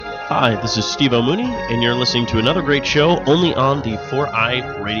Hi, this is Steve O'Mooney, and you're listening to another great show only on the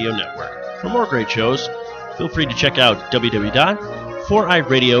 4i Radio Network. For more great shows, feel free to check out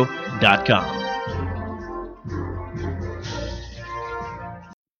www.4iradio.com.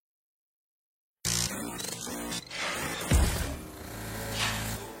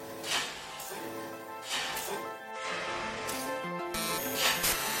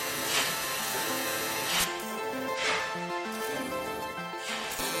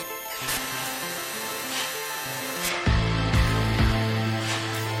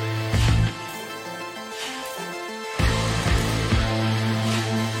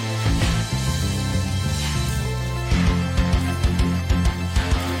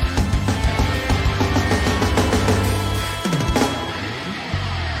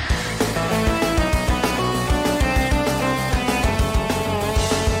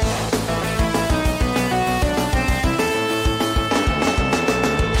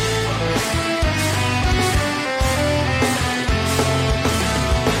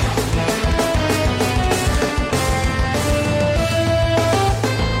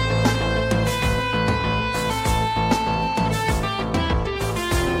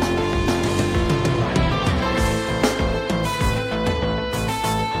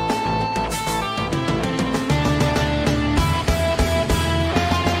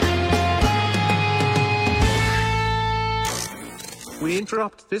 We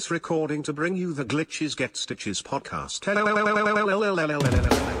interrupt this recording to bring you the Glitches Get Stitches podcast.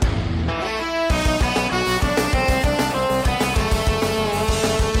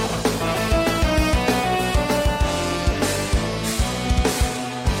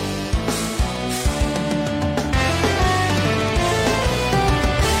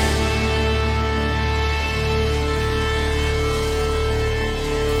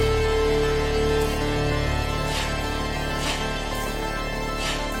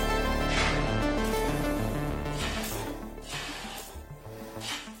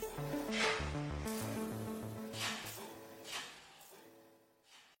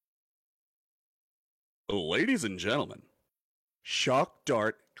 Ladies and gentlemen, shock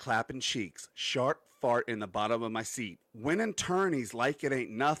dart, clapping cheeks, sharp fart in the bottom of my seat, winning tourneys like it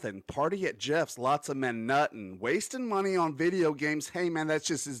ain't nothing, party at Jeff's, lots of men nuttin', wasting money on video games, hey man, that's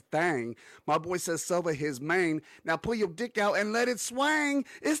just his thing. My boy says Silva his main, now pull your dick out and let it swing,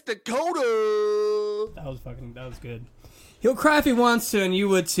 it's Dakota! That was good. He'll cry if he wants to, and you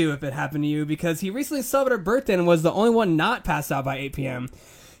would too if it happened to you, because he recently celebrated a birthday and was the only one not passed out by 8 p.m.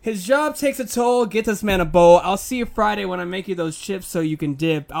 His job takes a toll. Get this man a bowl. I'll see you Friday when I make you those chips so you can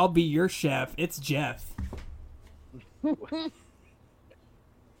dip. I'll be your chef. It's Jeff.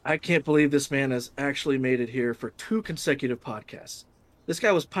 I can't believe this man has actually made it here for 2 consecutive podcasts. This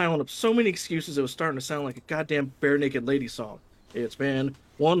guy was piling up so many excuses it was starting to sound like a goddamn bare naked lady song. It's been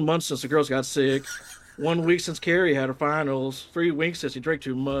 1 month since the girls got sick, 1 week since Carrie had her finals, 3 weeks since he drank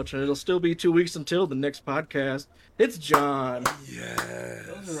too much, and it'll still be 2 weeks until the next podcast. It's John. Yes.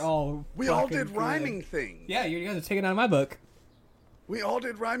 Those are all We all did fucking rhyming good. things. Yeah, you guys are taking out of my book. We all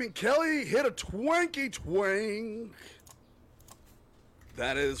did rhyming. Kelly hit a twanky twang.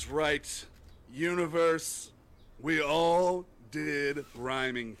 That is right, universe. We all did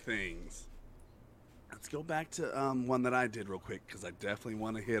rhyming things. Let's go back to one that I did real quick because I definitely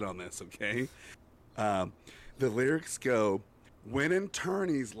want to hit on this, okay? The lyrics go, winning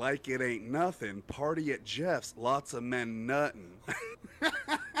tourneys like it ain't nothing, party at Jeff's, lots of men nuttin'.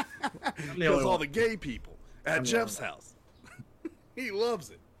 Because all the gay people at Jeff's house. He loves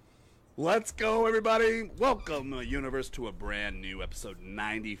it. Let's go, everybody. Welcome, universe, to a brand new episode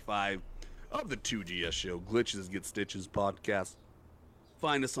 95 of the 2GS show, Glitches Get Stitches podcast.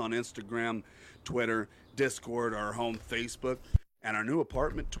 Find us on Instagram, Twitter, Discord, our home Facebook, and our new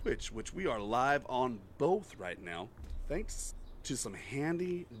apartment Twitch, which we are live on both right now, thanks to some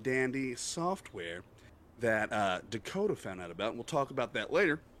handy dandy software that Dakota found out about, and we'll talk about that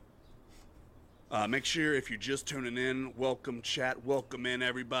later. Make sure if you're just tuning in, welcome chat, welcome in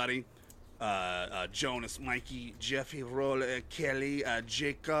everybody. Jonas, Mikey, Jeffy, Roll, Kelly,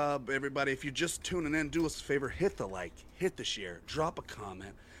 Jacob, everybody. If you're just tuning in, do us a favor, hit the like, hit the share, drop a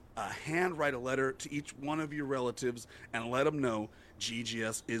comment, hand write a letter to each one of your relatives and let them know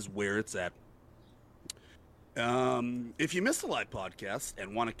GGS is where it's at. If you missed the live podcast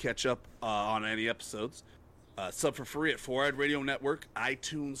and want to catch up on any episodes, sub for free at 4i Radio Network,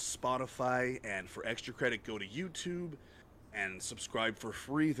 iTunes, Spotify, and for extra credit, go to YouTube and subscribe for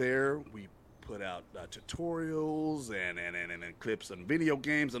free there. We put out tutorials and clips and video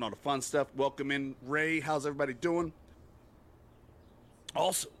games and all the fun stuff. Welcome in, Ray. How's everybody doing?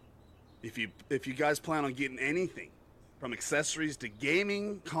 Also, if you guys plan on getting anything From accessories to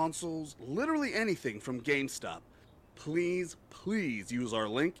gaming, consoles, literally anything from GameStop. Please, please use our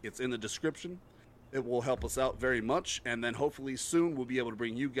link. It's in the description. It will help us out very much, and then hopefully soon we'll be able to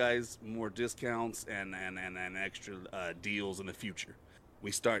bring you guys more discounts and extra deals in the future. We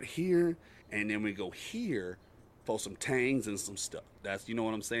start here, and then we go here for some tangs and some stuff. That's, you know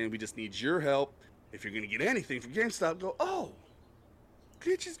what I'm saying? We just need your help. If you're going to get anything from GameStop, go, oh,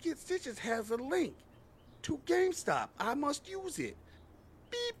 Glitches Get Stitches has a link to GameStop. I must use it.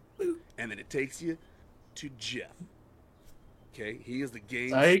 Beep, boop. And then it takes you to Jeff. Okay, he is the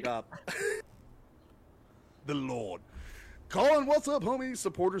GameStop. The Lord. Colin, what's up, homie?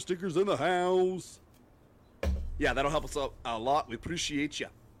 Supporter stickers in the house. Yeah, that'll help us out a lot. We appreciate you.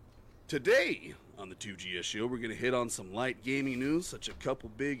 Today on the 2GS show, we're going to hit on some light gaming news, such a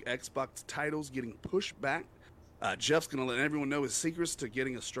couple big Xbox titles getting pushed back. Jeff's going to let everyone know his secrets to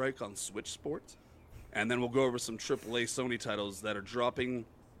getting a strike on Switch Sports. And then we'll go over some AAA Sony titles that are dropping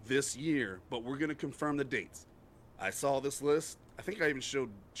this year, but we're going to confirm the dates. I saw this list. I think I even showed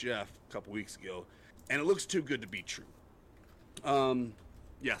Jeff a couple weeks ago, and it looks too good to be true.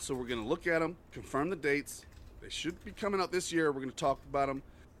 Yeah, so we're going to look at them, confirm the dates. They should be coming out this year. We're going to talk about them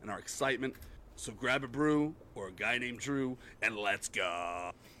and our excitement. So grab a brew or a guy named Drew, and let's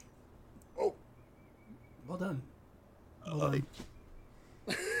go. Oh. Well done. Well done.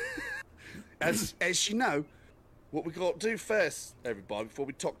 As you know, what we got to do first, everybody, before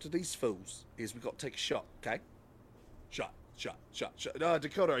we talk to these fools, is we got to take a shot, okay? Shot.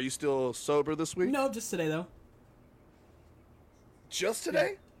 Dakota, are you still sober this week? No, just today, though. Just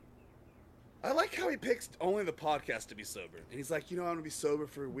today? Yeah. I like how he picks only the podcast to be sober. And he's like, I'm going to be sober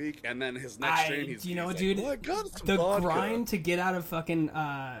for a week, and then his next stream, he's like, dude, oh, I got some the vodka. grind to get out of fucking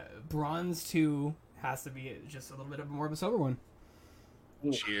Bronze 2 has to be just a little bit more of a sober one.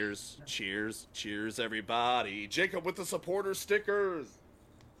 Cheers, everybody. Jacob with the supporter stickers.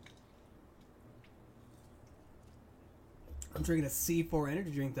 I'm drinking a C4 energy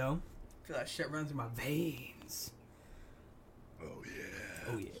drink, though. Feel that shit runs through my veins. Oh,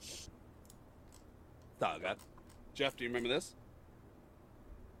 yeah. Oh, yeah. God. Jeff, do you remember this?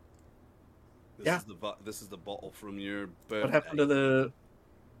 Yeah. This is the bottle from your birthday. What happened to the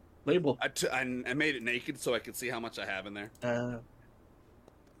label? I made it naked so I could see how much I have in there.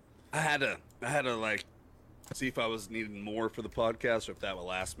 I had to like see if I was needing more for the podcast or if that would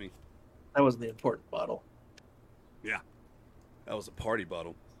last me. That wasn't the important bottle. Yeah, that was a party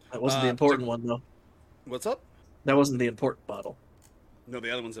bottle. That wasn't the important one, though. What's up? That wasn't the important bottle. No,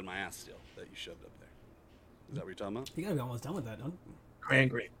 the other one's in my ass still that you shoved up there. Is that what you're talking about? You gotta be almost done with that, don't you? Cran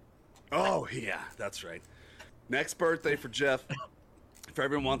grape. Oh, yeah, that's right. Next birthday for Jeff. If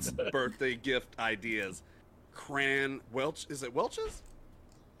everyone wants birthday gift ideas, is it Welch's?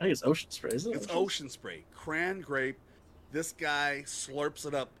 I think it's Ocean Spray, isn't it? It's Ocean Spray. Cran grape. This guy slurps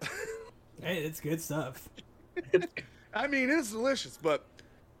it up. Hey, it's good stuff. I mean, it's delicious, but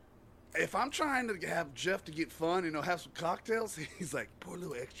if I'm trying to have Jeff to get fun, have some cocktails, he's like, pour a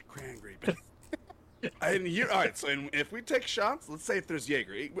little extra cran grape. All right, so if we take shots, let's say if there's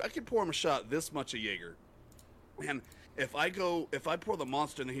Jaeger, I can pour him a shot this much of Jaeger. And if I pour the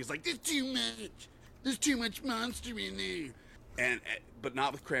Monster, and then he's like, there's too much. There's too much Monster in there. But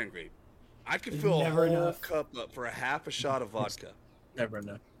not with cran grape. I could fill a whole cup up for a half a shot of vodka. Never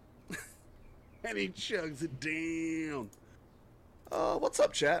enough. And he chugs it down. What's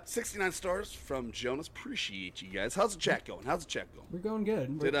up, chat? 69 stars from Jonas. Appreciate you guys. How's the chat going? We're going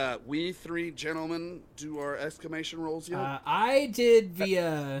good. Did we three gentlemen do our exclamation rolls yet? I did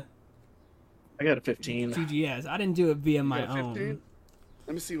via... I got a 15. TGS. I didn't do it via my own.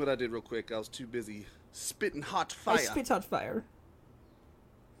 Let me see what I did real quick. I was too busy spitting hot fire. I spit hot fire.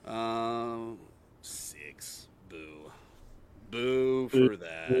 6. Boo for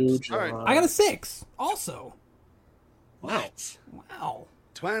that. All right. I got a 6 also. Wow. Twins.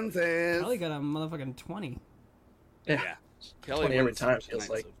 Twinsies. Kelly got a motherfucking 20. Yeah. Kelly 20 every time, feels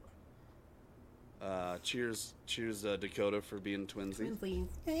like. Cheers, Dakota, for being twinsies. Twinsies.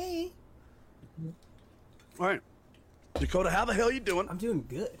 Hey. All right. Dakota, how the hell you doing? I'm doing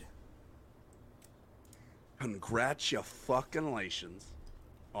good. Congratulations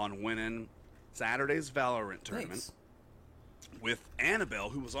on winning Saturday's Valorant tournament. Thanks. With Annabelle,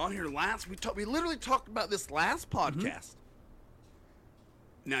 who was on here last. We literally talked about this last podcast.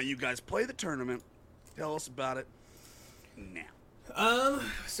 Mm-hmm. Now you guys play the tournament. Tell us about it now.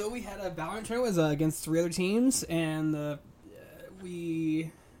 So we had a Valorant tournament against 3 other teams, and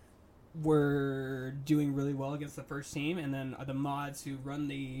we were doing really well against the first team, and then the mods who run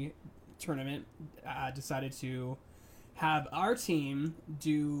the tournament decided to have our team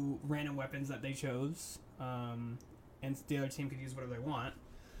do random weapons that they chose. and the other team could use whatever they want.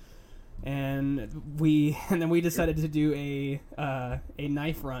 And then we decided to do a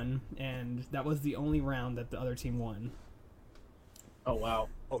knife run, and that was the only round that the other team won. Oh wow.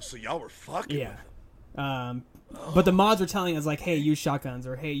 Oh, so y'all were fucking. Yeah. But the mods were telling us like, hey, use shotguns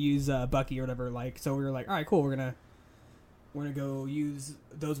or hey, use Bucky or whatever. Like, so we were like, all right, cool, we're gonna go use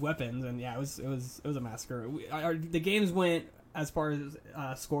those weapons, and yeah, it was a massacre. The games went as far as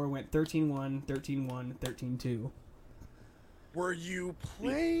score went 13-1, 13-1, 13-2. Were you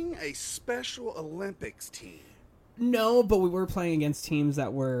playing a Special Olympics team? No, but we were playing against teams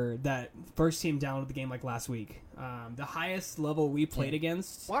that first team downloaded the game like last week. The highest level we played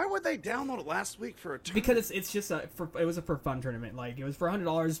against. Why would they download it last week for a tournament? Because it's just it was a for fun tournament. Like it was for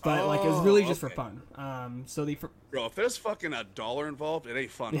 $100, but like it was really just for okay. fun. Bro, if there's fucking $1 involved, it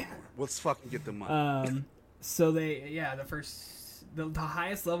ain't fun anymore. Let's fucking get the money. So the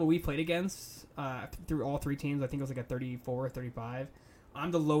highest level we played against through all three teams, I think it was like a 34 or 35.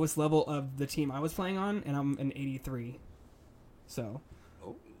 I'm the lowest level of the team I was playing on, and I'm an 83. So.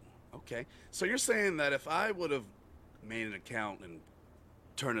 Oh, okay. So you're saying that if I would have made an account and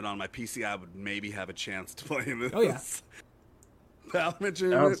turned it on my PC, I would maybe have a chance to play this? Oh, yeah.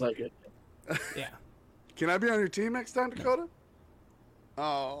 Sounds like it. Yeah. Can I be on your team next time, Dakota?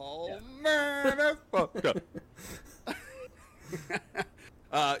 Oh, man, that's fucked up.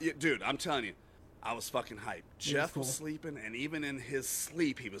 Yeah, dude, I'm telling you, I was fucking hyped. Jeff was sleeping, and even in his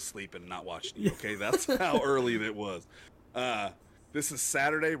sleep, he was sleeping, not watching you, okay? That's how early it was. This is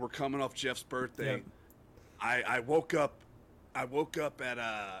Saturday. We're coming off Jeff's birthday. Yep. I woke up at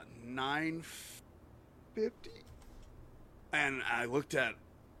 9:50, and I looked at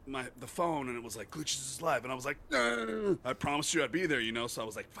the phone, and it was like, Glitches is live, and I was like, no. I promised you I'd be there, you know, so I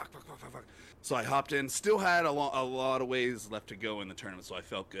was like, fuck. So I hopped in, still had a lot of ways left to go in the tournament, so I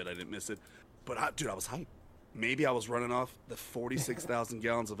felt good, I didn't miss it. But, dude, I was hyped. Maybe I was running off the 46,000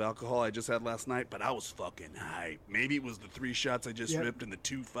 gallons of alcohol I just had last night, but I was fucking hyped. Maybe it was the 3 shots I just ripped and the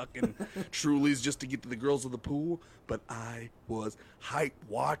 2 fucking Trulies just to get to the girls of the pool, but I was hyped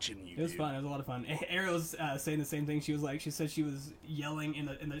watching you. It was fun. It was a lot of fun. Ariel's saying the same thing. She said she was yelling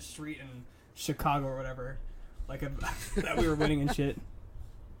in the street in Chicago or whatever, like that we were winning and shit.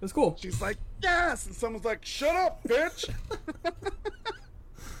 It was cool. She's like, yes, and someone's like, shut up, bitch.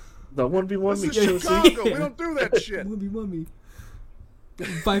 The 1v1 me, This is Chelsea. Chicago. We don't do that shit. 1v1 me.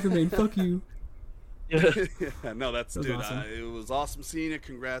 Viper main, fuck you. Yeah, no, That was dude. awesome. It was awesome seeing it.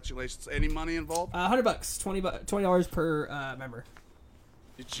 Congratulations. Any money involved? $100, $20 per member.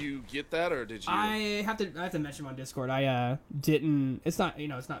 Did you get that, or did you? I have to mention on Discord. I didn't. It's not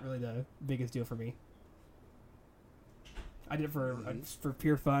really the biggest deal for me. I did it for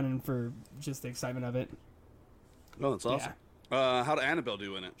pure fun and for just the excitement of it. Oh, that's awesome. How did Annabelle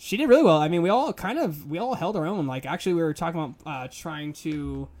do in it? She did really well. I mean, we all held our own. Like, actually, we were talking about trying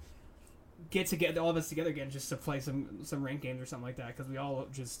to get together, all of us together again, just to play some ranked games or something like that, because we all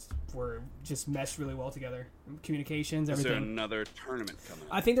just meshed really well together. Communications, everything. Is there another tournament coming up?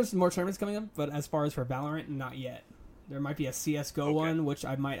 I think there's more tournaments coming up, but as far as for Valorant, not yet. There might be a CS:GO one, which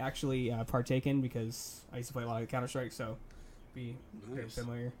I might actually partake in because I used to play a lot of Counter-Strike, so be very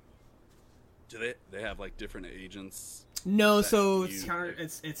familiar. Do they have like different agents? No, so it's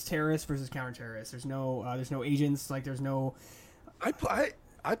terrorists versus counter-terrorists. There's no agents, like there's no. I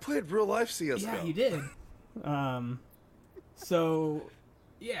played real life CS:GO. Yeah, you did. So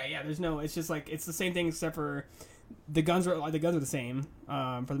yeah, there's no. It's just like it's the same thing except for the guns are the same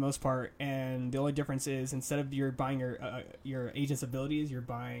for the most part, and the only difference is instead of you're buying your agent's abilities, you're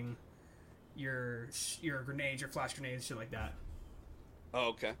buying your grenades, your flash grenades, shit like that. Oh,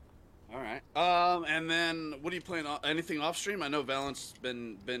 okay. All right. And then what are you playing? Anything off stream? I know Valorant's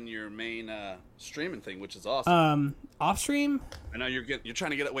been your main streaming thing, which is awesome. Off stream. I know you're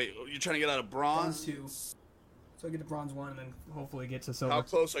trying to get out of bronze. Bronze 2. So I get to bronze 1 and then hopefully get to silver. How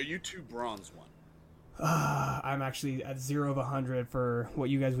close are you to bronze 1? I'm actually at 0 of 100 for what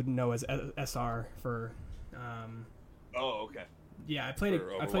you guys would know as SR for. Oh, okay. Yeah, I played in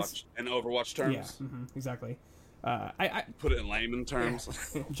Overwatch terms. Yeah, exactly. I put it in layman terms.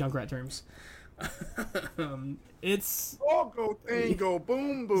 Junkrat terms. It's go tango,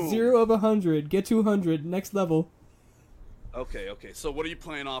 boom boom. 0 of 100. Get to 100. Next level. Okay. So what are you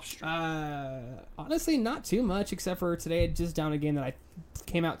playing off stream? Honestly, not too much except for today. I just downloaded a game that I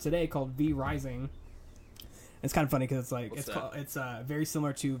came out today called V Rising. It's kind of funny because it's like it's very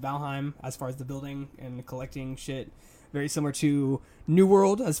similar to Valheim as far as the building and collecting shit. Very similar to New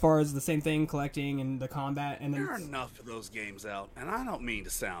World as far as the same thing, collecting and the combat. And then there are enough of those games out, and I don't mean to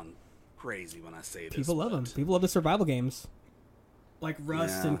sound crazy when I say this. People love them. People love the survival games. Like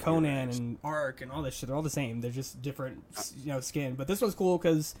Rust Yeah, and Conan you're right. and Ark and all this shit. They're all the same. They're just different, skin. But this one's cool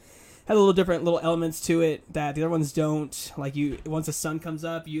because has a little different little elements to it that the other ones don't. Like once the sun comes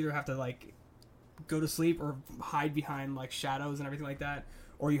up, you either have to like go to sleep or hide behind like shadows and everything like that,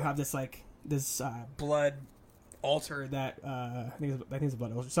 or you have this blood altar that I think it's a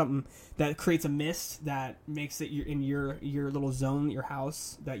blood altar, something that creates a mist that makes it in your little zone, your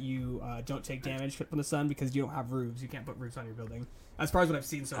house, that you don't take damage from the sun because you don't have roofs. You can't put roofs on your building. As far as what I've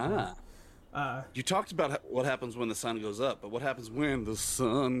seen so far. You talked about what happens when the sun goes up, but what happens when the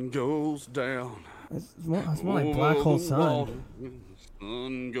sun goes down? It's more like Black Hole Sun. When the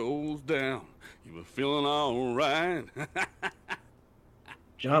sun goes down, you were feeling all right.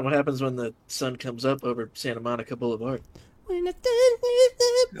 John, what happens when the sun comes up over Santa Monica Boulevard? When the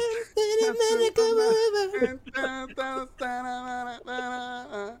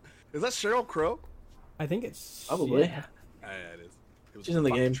Is that Sheryl Crow? I think it's Probably. yeah. Yeah, it is. It was She's a in the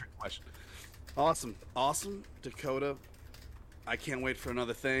fucking game. trick question. Awesome, Dakota. I can't wait for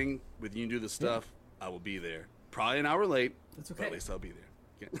another thing with you and do the stuff. I will be there. Probably an hour late. That's But okay. at least I'll be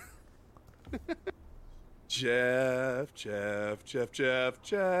there. Okay. Jeff.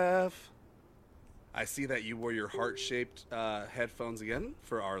 I see that you wore your heart-shaped headphones again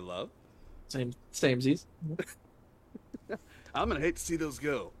for our love. Samesies. I'm gonna hate to see those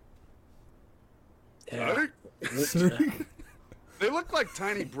go. Yeah. Hey, they look like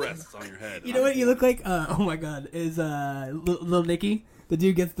tiny breasts on your head. You know what you look like? Oh my god, is Lil Nicky? The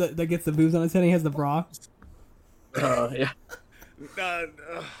dude gets the boobs on his head. And he has the bra. Yeah.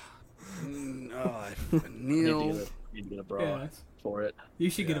 Neil. Need to get a bra Yeah. for it. You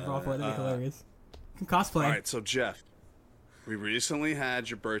should get a bra for it. That'd be hilarious. You can cosplay. All right, so Jeff, we recently had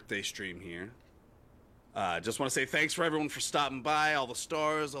your birthday stream here. Just want to say thanks for everyone for stopping by, all the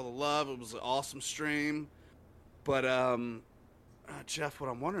stars, all the love. It was an awesome stream. But Jeff, what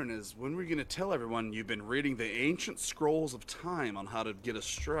I'm wondering is when we're going to tell everyone you've been reading the ancient scrolls of time on how to get a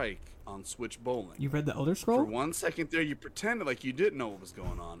strike on Switch Bowling. You read the Elder For Scroll? 1 second there, you pretended like you didn't know what was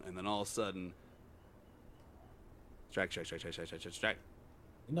going on, and then all of a sudden, strike.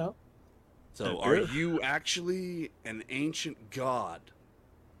 No. So, Okay. are you actually an ancient god?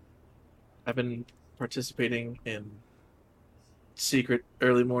 I've been participating in secret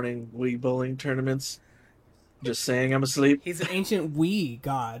early morning Wii bowling tournaments. Just saying I'm asleep. He's an ancient Wii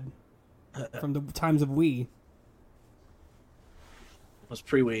god from the times of Wii. It was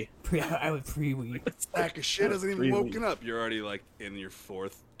pre-Wii. I would pre-Wii. Stack of shit hasn't even Three woken weeks. up. You're already like in your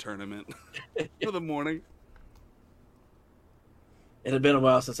fourth tournament for the morning. It had been a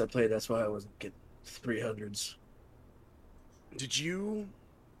while since I played. That's why I wasn't getting 300s. Did you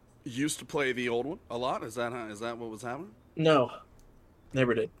used to play the old one a lot? Is that what was happening? No,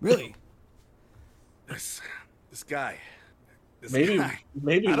 never did. Really? This guy. Maybe guy.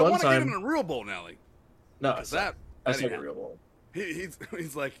 maybe I don't one want to get time. him in a real bowl, Nelly. No, Because I that said ain't a real bowl.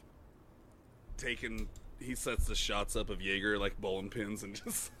 he's like taking. He sets the shots up of Jaeger like bowling pins and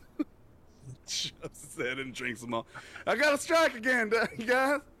just shoves his head and drinks them all. I got a strike again, you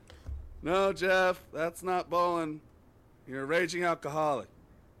guys. No, Jeff, that's not bowling. You're a raging alcoholic.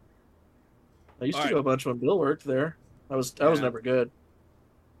 I used All to right. go a bunch when Bill worked there. I was never good.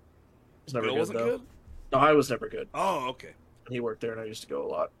 I was never Bill good wasn't though. good. No, I was never good. Oh, okay. He worked there, and I used to go a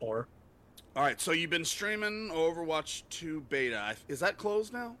lot more. All right. So you've been streaming Overwatch 2 beta. Is that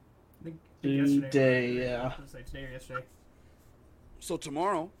closed now? Today, yeah. I was like today or yesterday. So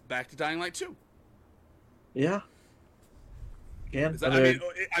tomorrow, back to Dying Light 2. Yeah. Again, Is that,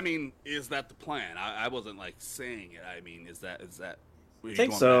 I mean, is that the plan? I wasn't like saying it. I mean, is that? I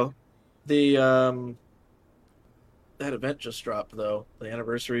think so. The that event just dropped though. The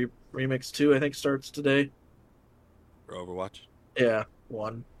anniversary remix 2, I think, starts today. For Overwatch? Yeah,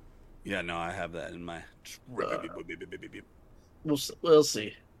 1. Yeah, no, I have that in my. We'll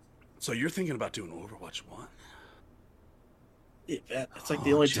see. So you're thinking about doing Overwatch 1? The event. It's like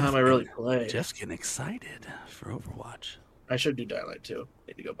the only time I really play. Jeff's getting excited for Overwatch. I should do Dying Light 2.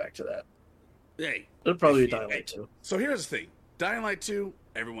 Need to go back to that. Hey, It'll probably be Hey, Dying Light 2. so here's the thing: Dying Light 2,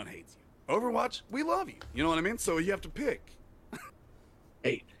 everyone hates you. Overwatch, we love you. You know what I mean? So you have to pick.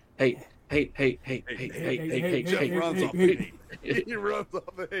 Hey. Jeff runs off the hate. He runs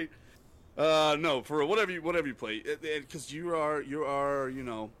off the hate. No, for whatever you play, because you are you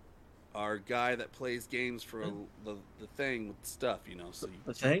know our guy that plays games for the thing with stuff, you know. So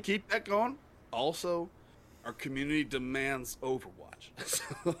The thing? keep that going. Also, our community demands Overwatch.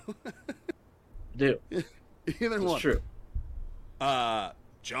 So, Do. either It's one. true.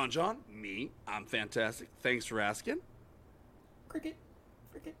 John, me, I'm fantastic. Thanks for asking. Cricket.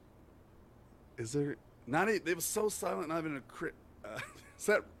 Is there not? It was so silent. Not even a crit. Is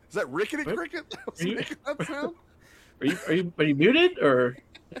that Rickety What? Cricket that was Are you- making that sound? Are you muted or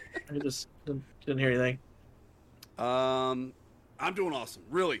I just didn't hear anything? I'm doing awesome,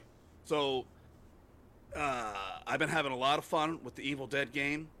 really. So, I've been having a lot of fun with the Evil Dead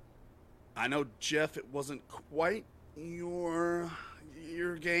game. I know, Jeff, it wasn't quite your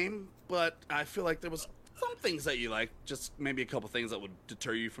game, but I feel like there was some things that you liked, just maybe a couple things that would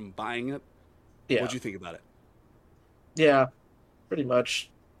deter you from buying it. Yeah, What'd you think about it? yeah, pretty much.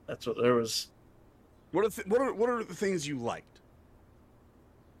 That's what there was. What are the things you liked?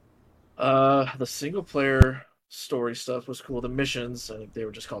 The single player story stuff was cool. The missions, I think they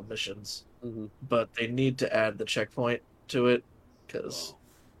were just called missions, Mm-hmm. but they need to add the checkpoint to it because,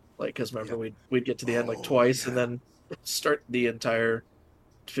 remember we'd get to the end like twice and then start the entire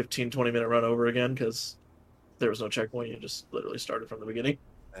 15-20 minute run over again because there was no checkpoint. You just literally started from the beginning.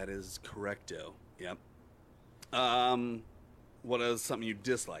 That is correcto. Yep. What is something you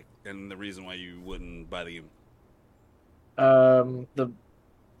dislike, and the reason why you wouldn't buy the game? The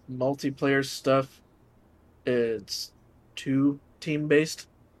multiplayer stuff, it's too team based,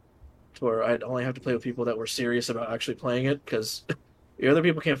 to where I'd only have to play with people that were serious about actually playing it because the other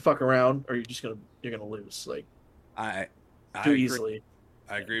people can't fuck around or you're gonna lose like I too agree. easily.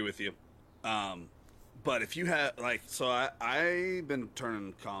 I agree with you. But if you have I've been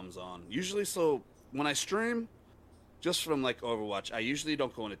turning comms on usually. So when I stream, just from like Overwatch, I usually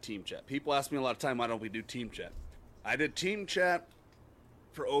don't go into team chat. People ask me a lot of time, why don't we do team chat? I did team chat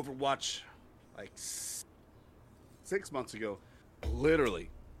for Overwatch like 6 months ago. Literally,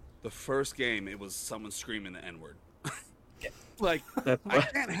 the first game, it was someone screaming the N-word. Like, I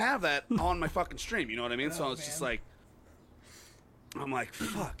can't have that on my fucking stream, you know what I mean? So it's just like, I'm like,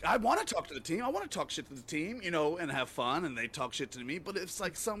 fuck. I want to talk to the team. I want to talk shit to the team, and have fun, and they talk shit to me. But it's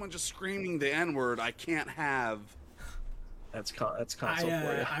like someone just screaming the N-word. I can't have. That's console for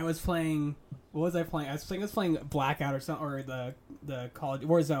you. I was playing. What was I playing? I was playing Blackout or something, or the Call of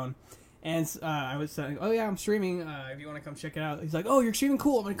Warzone, and I was saying, "Oh yeah, I'm streaming. If you want to come check it out." He's like, "Oh, you're streaming?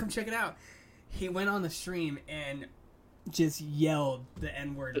 Cool. I'm gonna come check it out." He went on the stream and just yelled the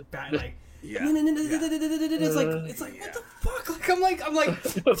N-word back, like. Yeah. It's like what the fuck? Like I'm like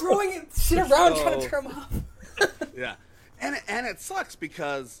throwing shit around trying to turn him off. Yeah, and it sucks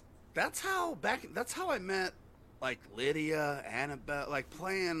because that's how I met like Lydia, Annabelle, like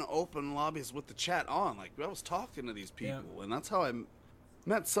playing open lobbies with the chat on. Like I was talking to these people, and that's how I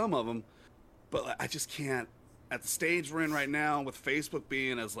met some of them. But like, I just can't at the stage we're in right now with Facebook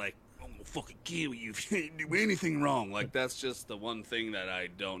being as like, I'm gonna fucking kill you if you didn't do anything wrong. Like that's just the one thing that I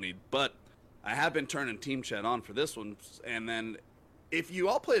don't need. But I have been turning team chat on for this one, and then if you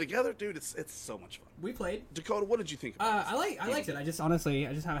all play together, dude, it's so much fun. We played. Dakota, what did you think about it? I liked it. I just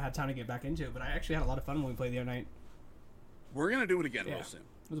haven't had time to get back into it, but I actually had a lot of fun when we played the other night. We're gonna do it again real soon.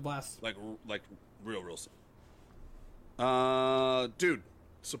 It was a blast. Like real soon. Dude,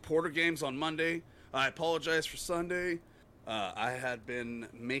 supporter games on Monday. I apologize for Sunday. I had been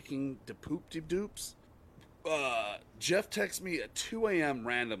making the poop de dupes. Jeff texted me at 2 a.m.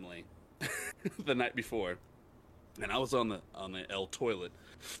 randomly the night before, and I was on the L toilet,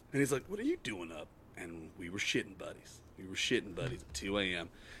 and he's like, "What are you doing up?" And we were shitting buddies. At 2 a.m.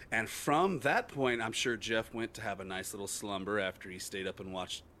 And from that point, I'm sure Jeff went to have a nice little slumber after he stayed up and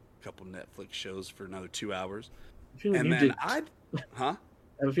watched a couple Netflix shows for another 2 hours. And then I have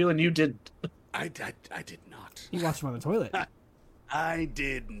a feeling you didn't. I did not. You watched him on the toilet. I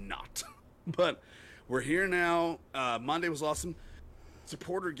did not. But we're here now. Monday was awesome.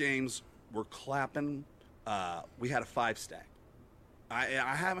 Supporter games were clapping. We had a 5-stack.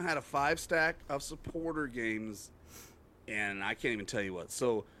 I haven't had a 5-stack of supporter games, and I can't even tell you what.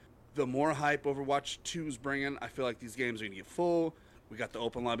 So the more hype Overwatch 2 is bringing, I feel like these games are going to get full. We got the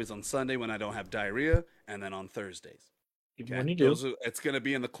open lobbies on Sunday when I don't have diarrhea, and then on Thursdays. Okay? When you do. It's going to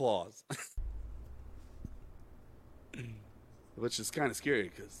be in the claws. Which is kind of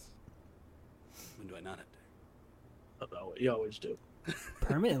scary because when do I not have diarrhea? Oh, you always do.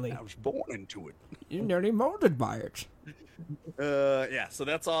 Permanently. I was born into it. You're nearly molded by it. Yeah, so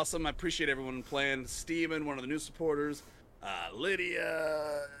that's awesome. I appreciate everyone playing. Steven, one of the new supporters.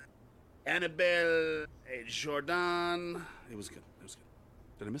 Lydia, Annabelle, Jordan. It was good.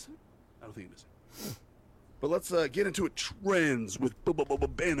 Did I miss it? I don't think I missed it. But let's get into it. Trends with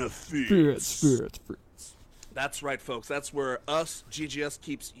benefits. Spirits. That's right, folks. That's where us, GGS,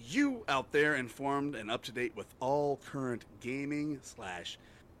 keeps you out there informed and up to date with all current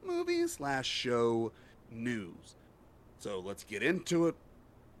gaming/movie/show news. So let's get into it.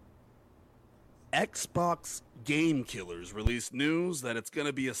 Xbox Game Killers released news that it's going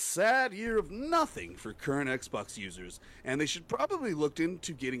to be a sad year of nothing for current Xbox users, and they should probably look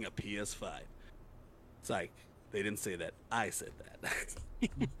into getting a PS5. Psych. They didn't say that. I said that.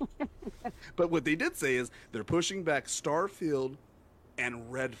 But what they did say is they're pushing back Starfield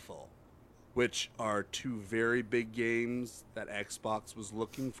and Redfall, which are two very big games that Xbox was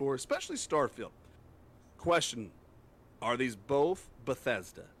looking for, especially Starfield. Question, are these both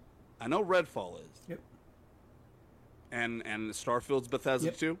Bethesda? I know Redfall is. Yep. And Starfield's Bethesda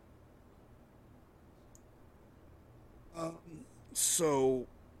Yep. too? So,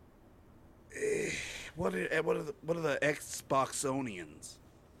 what are the Xboxonians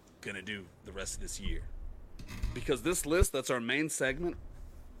gonna do the rest of this year? Because this list, that's our main segment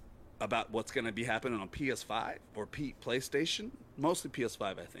about what's gonna be happening on PS5 or PlayStation, mostly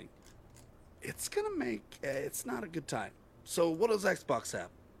PS5, I think. It's gonna make it's not a good time. So, what does Xbox have?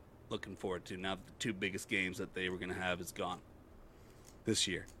 Looking forward to now that the two biggest games that they were gonna have is gone this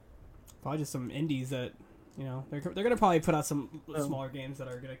year. Probably just some indies that, you know, they're gonna probably put out some smaller games that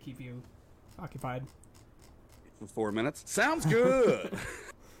are gonna keep you occupied. For 4 minutes. Sounds good.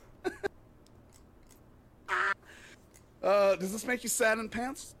 Does this make you sad in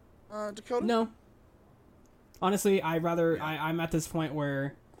pants, Dakota? No. Honestly, I'm at this point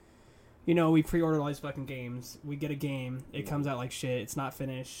where, you know, we pre-order all these fucking games. We get a game, it comes out like shit. It's not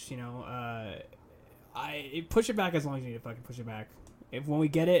finished. You know, push it back as long as you need to fucking push it back. If when we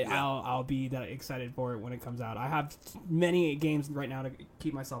get it, Yeah. I'll be that excited for it when it comes out. I have many games right now to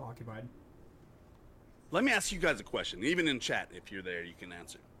keep myself occupied. Let me ask you guys a question. Even in chat, if you're there, you can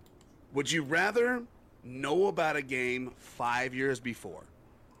answer. Would you rather know about a game 5 years before?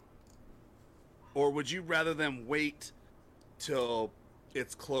 Or would you rather them wait till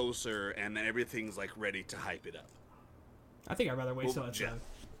it's closer and then everything's like ready to hype it up? I think I'd rather wait Well, till it's Jeff.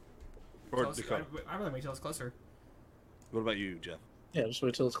 Or closer. Dakota. I'd rather wait till it's closer. What about you, Jeff? Yeah, just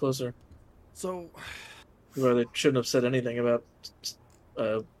wait till it's closer. So, Where they shouldn't have said anything about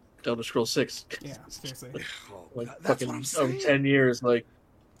Elder Scrolls 6. Yeah, seriously. oh, Like God, that's fucking what I'm saying. 10 years, like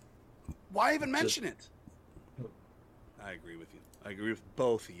Why even mention it? I agree with you. I agree with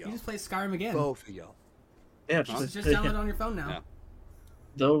both of You y'all. just play Skyrim again. Both of y'all. yeah, Just download it on your phone now. Yeah.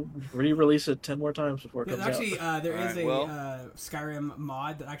 they'll re-release it 10 more times before it There's comes actually out. there is Alright, a Skyrim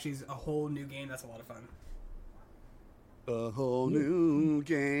mod that actually is a whole new game. That's a lot of fun. A whole new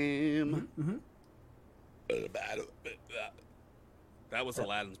game. Mm-hmm. That was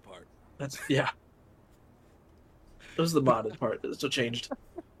Aladdin's part. That's yeah. That was the modded part that still changed.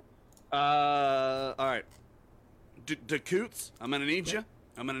 All right. Dakoots, I'm gonna need you.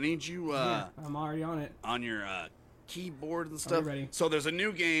 I'm gonna need you Yeah, I'm already on it. on your keyboard and stuff. ready. So there's a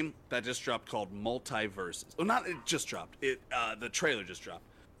new game that just dropped called Multiverses. Well, not it just dropped. The trailer just dropped.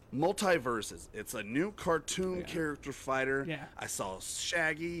 Multiverses. It's a new cartoon character fighter. Yeah. I saw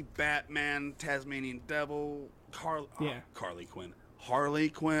Shaggy, Batman, Tasmanian Devil, Harley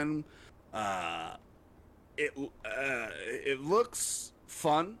Quinn. It looks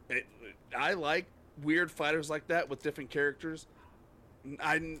fun. I like weird fighters like that with different characters.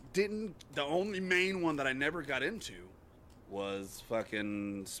 The only main one that I never got into was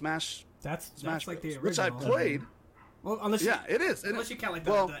fucking Smash That's like the Bros, original. which I played. Well, unless Yeah, it is. unless you count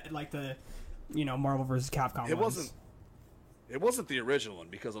like the you know, Marvel vs. Capcom. It ones. wasn't the original one,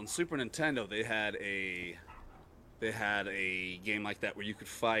 because on Super Nintendo they had a game like that where you could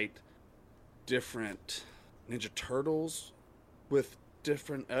fight different Ninja Turtles with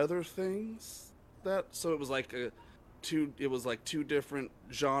different other things. So it was like two different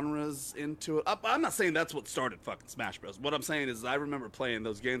genres into it. I'm not saying that's what started fucking Smash Bros. What I'm saying is I remember playing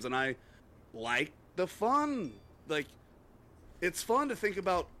those games and I like the fun. Like, it's fun to think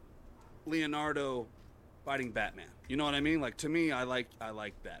about Leonardo fighting Batman. You know what I mean? Like, to me, I like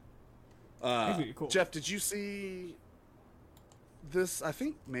that. That'd be cool. Jeff, did you see this? I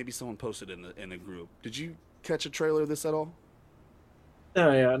think maybe someone posted in a group. Did you catch a trailer of this at all?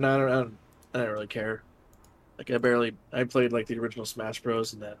 Oh yeah, no, I don't really care. Like I played like the original Smash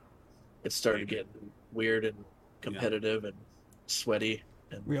Bros. And then it started getting weird and competitive and sweaty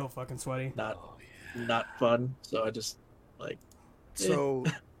and Real fucking sweaty. not fun. So I just like So,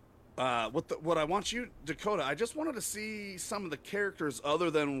 what I want you, Dakota, I just wanted to see some of the characters other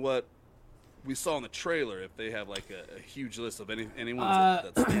than what we saw in the trailer. If they have like a huge list of anyone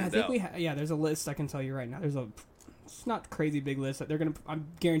that I stands think out. there's a list I can tell you right now. It's not crazy big list. I'm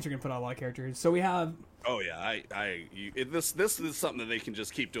guaranteed they're gonna put out a lot of characters. So we have Oh yeah, this is something that they can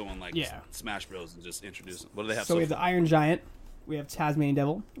just keep doing, like Smash Bros. And just introduce them. What do they have? So we have far? the Iron Giant, we have Tasmanian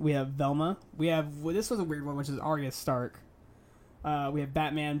Devil, we have Velma, this was a weird one, which is Arya Stark. We have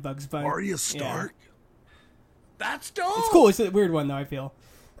Batman, Bugs Bunny. Arya Stark. That's dope. It's cool. It's a weird one though. I feel.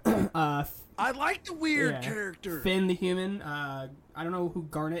 I like the weird Yeah. character. Finn the human. I don't know who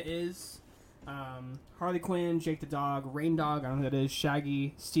Garnet is. Harley Quinn, Jake the dog, Rain Dog. I don't know who that is.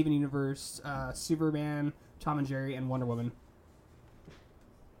 Shaggy, Steven Universe, Superman, Tom and Jerry, and Wonder Woman.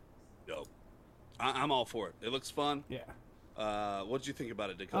 Dope. I'm all for it. It looks fun. Yeah. What did you think about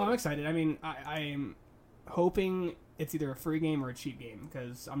it, Oh, Dakota? I'm excited. I mean, I'm hoping it's either a free game or a cheap game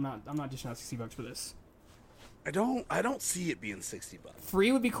because I'm not dishing out $60 for this. I don't see it being $60.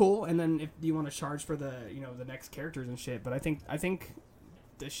 Free would be cool, and then if you want to charge for the the next characters and shit, but I think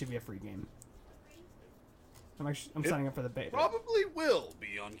this should be a free game. I'm signing up for the beta. Probably will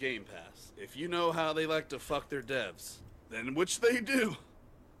be on Game Pass if you know how they like to fuck their devs, then which they do.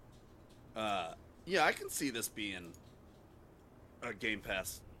 Yeah, I can see this being a Game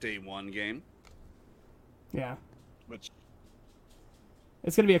Pass day one game. Yeah, Which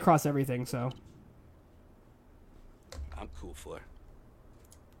it's gonna be across everything. So I'm cool for.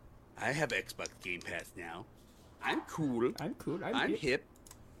 I have Xbox Game Pass now. I'm cool. I'm cool. I'm hip.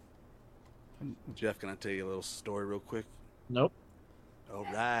 Jeff, can I tell you a little story real quick? Nope. All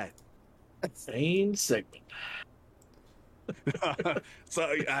right. Same segment.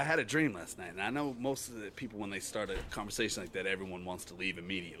 So I had a dream last night, and I know most of the people, when they start a conversation like that, everyone wants to leave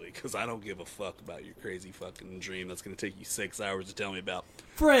immediately because I don't give a fuck about your crazy fucking dream that's going to take you 6 hours to tell me about.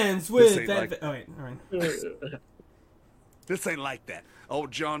 Friends with ain't that. like- Oh wait, all right. This ain't like that. Oh,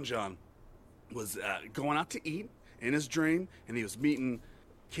 John was going out to eat in his dream, and he was meeting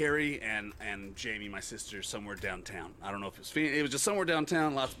Carrie and Jamie, my sister, somewhere downtown. I don't know if it was Phoenix. It was just somewhere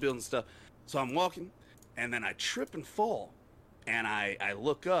downtown, lots of buildings and stuff. So I'm walking, and then I trip and fall, and I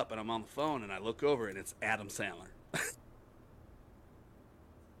look up, and I'm on the phone, and I look over, and it's Adam Sandler.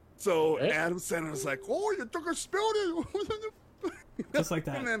 So Okay. Adam Sandler's like, "Oh, you took a spill." Just like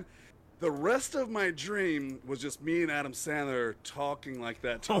that. And then the rest of my dream was just me and Adam Sandler talking like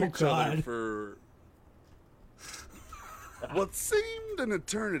that to Oh, each other God. for what seemed an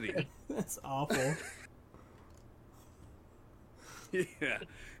eternity. That's awful. Yeah,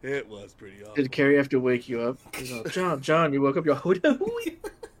 it was pretty awful. Did Carrie have to wake you up? He's like, John, you woke up. You're I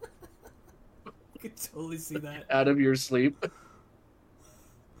could totally see that. out of your sleep.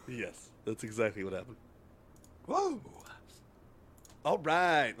 Yes, that's exactly what happened. Whoa. All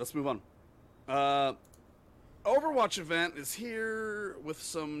right, let's move on. Overwatch event is here with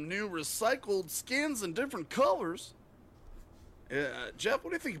some new recycled skins in different colors. Jeff, what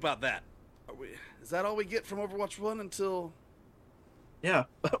do you think about that? Is that all we get from Overwatch 1 until... Yeah.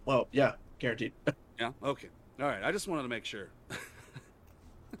 Well, yeah, guaranteed. Yeah, okay. All right, I just wanted to make sure.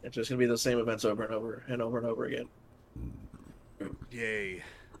 It's just gonna be the same events over and over and over and over again. Yay.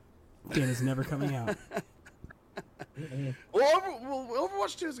 Game is never coming out. Well,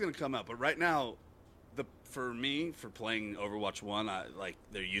 Overwatch 2 is going to come out, but right now, for me, for playing Overwatch 1,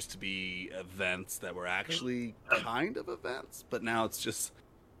 there used to be events that were actually kind of events, but now it's just,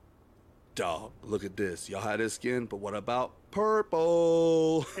 dog, look at this. Y'all had this skin, but what about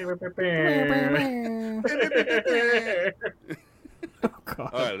purple? Oh, God.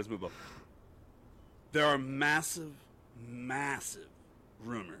 All right, let's move on. There are massive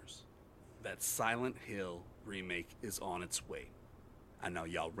rumors that Silent Hill remake is on its way. I know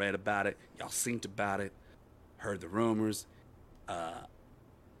y'all read about it, y'all seen about it, heard the rumors.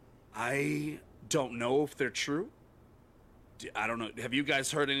 I don't know if they're true. I don't know. Have you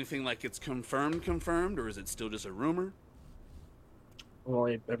guys heard anything like it's confirmed, or is it still just a rumor? I've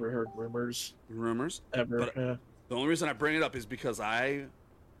only ever heard rumors. Rumors. Ever. But- The only reason I bring it up is because I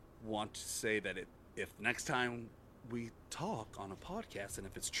want to say that if next time we talk on a podcast, and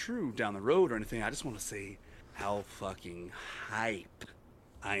if it's true down the road or anything, I just want to say how fucking hype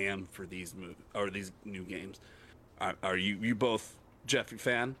I am for these these new games. Are you both, Jeff, a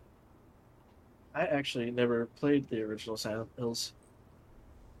fan? I actually never played the original Silent Hills.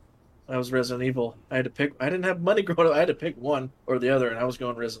 I was Resident Evil. I had to pick. I didn't have money growing up. I had to pick one or the other, and I was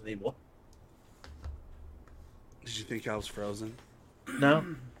going Resident Evil. Did you think I was Frozen? No,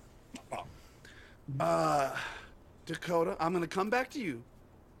 Dakota, I'm gonna come back to you,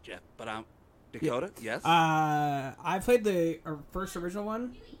 Jeff. But Dakota. Yes. I played the first original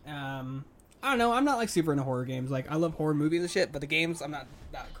one. I don't know. I'm not like super into horror games. Like I love horror movies and shit, but the games I'm not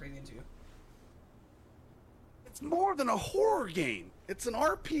that crazy into. It's more than a horror game. It's an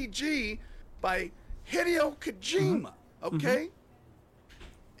RPG by Hideo Kojima. Okay?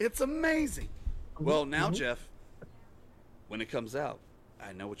 It's amazing. Well, now, Jeff, when it comes out,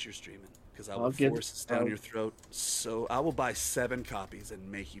 I know what you're streaming because I will force this down your throat. So I will buy 7 copies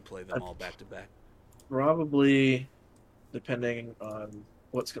and make you play them all back to back. probably depending on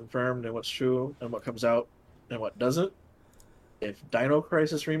what's confirmed and what's true and what comes out and what doesn't. If Dino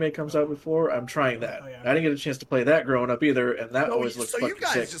Crisis Remake comes out before, I'm trying that. Oh, yeah. I didn't get a chance to play that growing up either, and that always looks so fucking you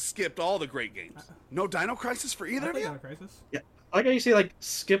guys sick. just skipped all the great games. No Dino Crisis for either of you? Crisis. Yeah, like I used to like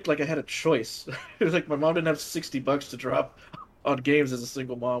skipped like I had a choice. It was like my mom didn't have $60 to drop on games as a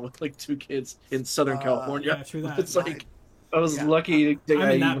single mom with like 2 kids in Southern California. Yeah, true that. It's like I was lucky that I'm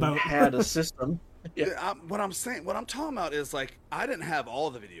I in that even boat. had a system. Yeah, what I'm talking about is like I didn't have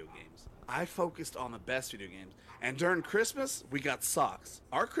all the video games. I focused on the best video games. And during Christmas, we got socks.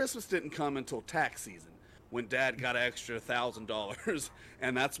 Our Christmas didn't come until tax season, when Dad got an extra $1,000,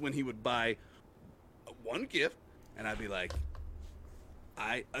 and that's when he would buy one gift, and I'd be like,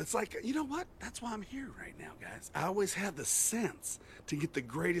 it's like, you know what? That's why I'm here right now, guys. I always had the sense to get the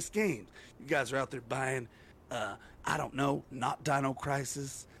greatest games. You guys are out there buying, I don't know, not Dino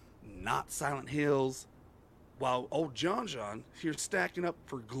Crisis, not Silent Hills, while old John here stacking up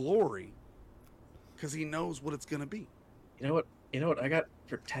for glory because he knows what it's going to be. You know what I got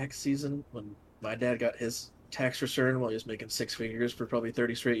for tax season when my dad got his tax return while he was making 6 figures for probably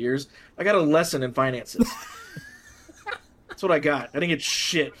 30 straight years? I got a lesson in finances. That's what I got. I didn't get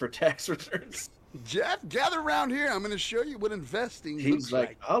shit for tax returns. Jeff, gather around here. I'm going to show you what investing He's looks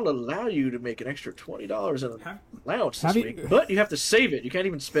like, I'll allow you to make an extra $20 in Have- allowance have this you- week, but you have to save it. You can't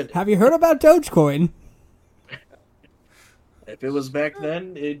even spend it. Have you heard about Dogecoin? If it was back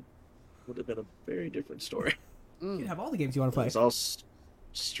then, it would have been a very different story. You can have all the games you want to play. It's all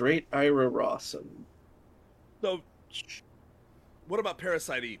straight Ira Ross. And So, what about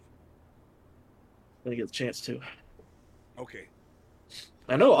Parasite Eve? I'm gonna get the chance to. Okay.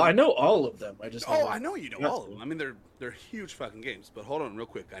 I know all of them. I just Oh, never I know you know got all to. of them. I mean, they're huge fucking games. But hold on, real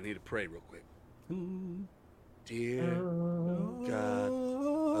quick. I need to pray real quick. Dear God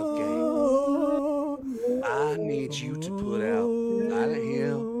of games, I need you to put out Silent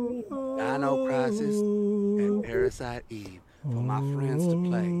Hill, Dino Crisis, and Parasite Eve for my friends to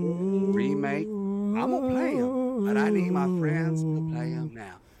play. Remake, I'm gonna play them, but I need my friends to play them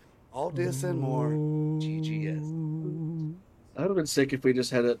now. All this and more, GGS. That would have been sick if we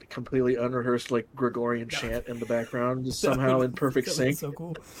just had a completely unrehearsed like Gregorian chant in the background, just somehow in perfect That sync. was so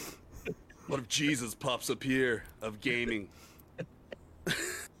cool. What if Jesus pops up here of gaming? The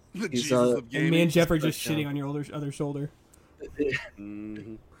He's, Jesus of And gaming. me and Jeff are just Yeah. shitting on your other shoulder.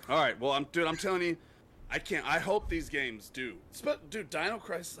 Mhm. All right. Well, I'm telling you, I can't. I hope these games do. Dude, Dino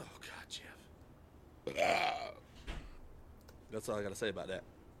Crisis. Oh God, Jeff. That's all I gotta say about that.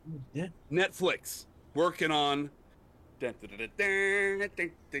 Yeah. Netflix working on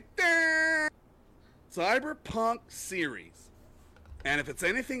Cyberpunk series, and if it's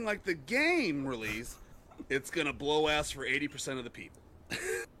anything like the game release, it's gonna blow ass for 80% of the people.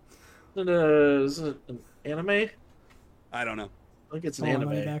 Is it an anime? I don't know. I think it's an I want my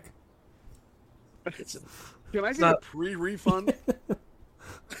money anime. back. It's Can I get not- a pre-refund?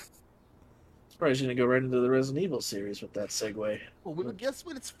 surprised you didn't go right into the Resident Evil series with that segue. Well, guess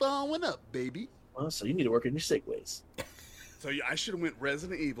what? It's following up, baby. Well, so you need to work on your segues. So I should have went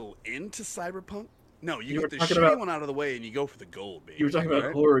Resident Evil into Cyberpunk. No, you You were get the talking shitty about- one out of the way and you go for the gold, baby. You were talking about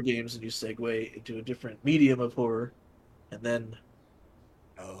Right? horror games and you segue into a different medium of horror, and then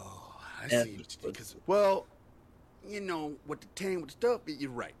Oh, I And- see. Because, well, you know what to tell you with stuff. You're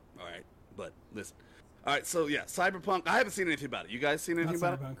right. All right, but listen. All right, so yeah, Cyberpunk. I haven't seen anything about it. You guys seen anything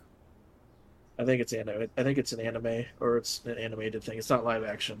Not about it? Cyberpunk. I think it's anime. I think it's an anime or it's an animated thing. It's not live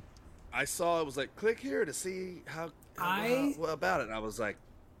action. I saw it was like click here to see how about it. And I was like,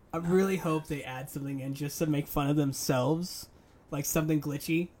 I really hope they add something in just to make fun of themselves, like something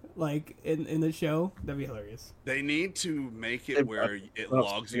glitchy, like in the show. That'd be hilarious. they need to make it They- where it well,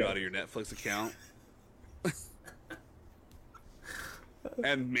 logs you yeah. out of your Netflix account.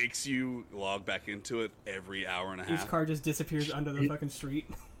 And makes you log back into it every hour and a Each half. car just disappears under the fucking street.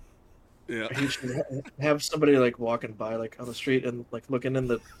 Yeah. You should have somebody like walking by like on the street and like looking in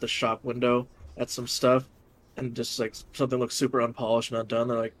the shop window at some stuff, and just like something looks super unpolished and undone.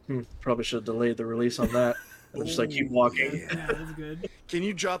 They're like, probably should have delayed the release on that. And just like keep walking. Yeah. Yeah, that's good. Can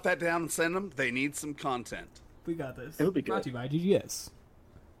you jot that down and send them? They need some content. We got this. It'll be Brought good. to you by GGS.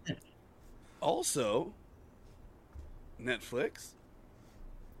 Also, Netflix.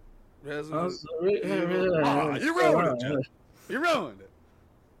 Resident Also, you ruined it, Jeff. You ruined it.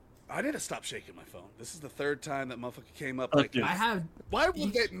 I need to stop shaking my phone. This is the third time that motherfucker came up. Like, Okay. I have. why would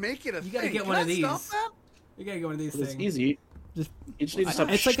You- they make it a you gotta thing? get Can one I of these. stop that? You gotta get one of these It's things. easy. Just You just need to stop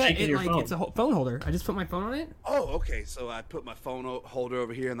it's like shaking your phone. it's a phone holder. I just put my phone on it. Oh, okay. So I put my phone holder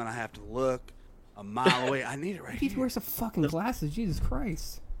over here, and then I have to look a mile away. I need it right He here. wears some fucking glasses. Jesus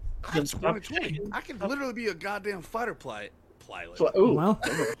Christ. That's 2020. I could literally be a goddamn fighter pilot. Ooh, Well,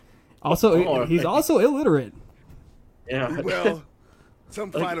 also he's also illiterate. yeah. Well,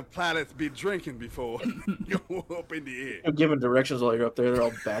 some fighter pilots be drinking before you go up in the air. You're giving directions while you're up there. They're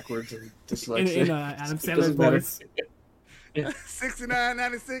all backwards and In dyslexic. Adam It Sandler's doesn't matter. voice. 69,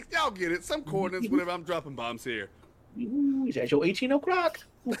 96, y'all get it. Some coordinates whenever I'm dropping bombs here. Ooh, it's actually 18 o'clock.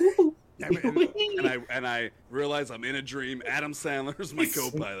 And I realize I'm in a dream. Adam Sandler's my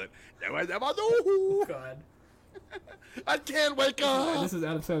co-pilot. God. I can't wake up. This is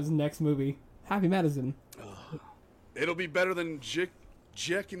Adam Sandler's next movie, Happy Madison. It'll be better than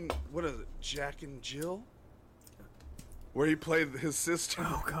Jack and what is it? Jack and Jill, where he played his sister.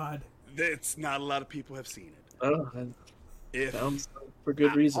 Oh God. It's not a lot of people have seen it. Oh, that If sounds for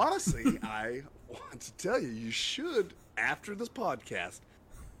good reason. honestly, I want to tell you, you should after this podcast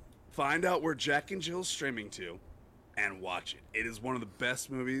find out where Jack and Jill's streaming to, and watch it. It is one of the best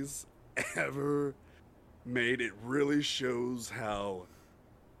movies ever made. It really shows how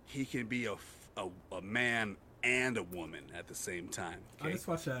he can be a man and a woman at the same time. I Okay? just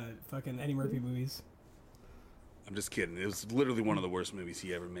watched fucking Eddie Murphy movies. I'm just kidding. It was literally one of the worst movies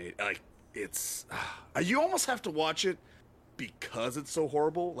he ever made. Like, it's you almost have to watch it because it's so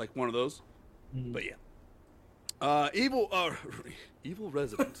horrible, like one of those. But yeah, evil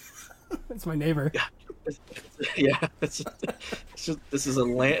resident. It's my neighbor. Yeah, it's just, this is a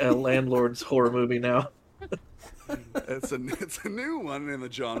landlord's horror movie now. It's a new one in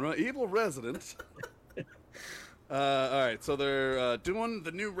the genre, Evil Resident. All right, so they're doing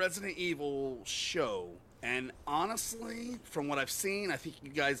the new Resident Evil show, and honestly, from what I've seen, I think you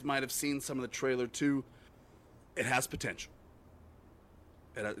guys might have seen some of the trailer too. It has potential.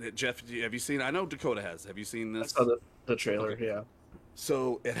 Jeff, have you seen? I know Dakota has. Have you seen I this? saw the trailer. Okay. Yeah,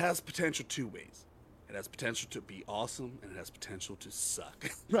 So it has potential two ways. It has potential to be awesome, and it has potential to suck.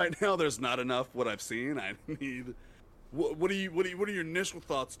 Right now, there's not enough. What I've seen, I need. What are your initial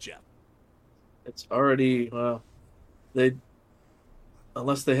thoughts, Jeff? it's already they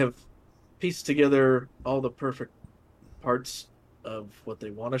unless they have pieced together all the perfect parts of what they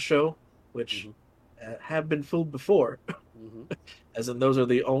want to show, which have been fooled before. As in, those are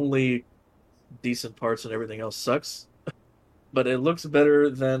the only decent parts, and everything else sucks. But it looks better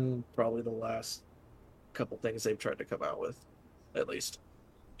than probably the last couple things they've tried to come out with, at least.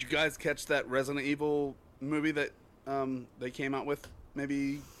 Did you guys catch that Resident Evil movie that they came out with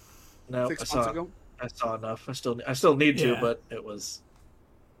maybe No, 6 months ago? I saw enough. I still need to, Yeah. but it was.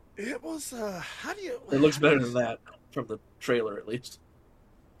 It was. How do you? It looks better than that from the trailer, at least.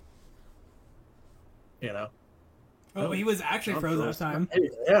 You know. Oh, he was actually frozen this time.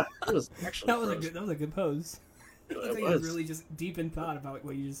 Yeah, it was actually. That was frozen. that was a good pose. It I think he was. was really just deep in thought about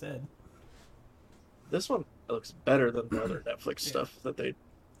what you just said. This one looks better than the other Netflix stuff that they.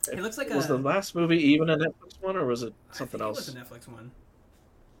 It looks like was the last movie even a Netflix one, or was it something I think else? It was a Netflix one.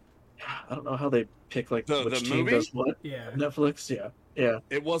 I don't know how they pick like The which team movie? does what. Yeah. Netflix, yeah.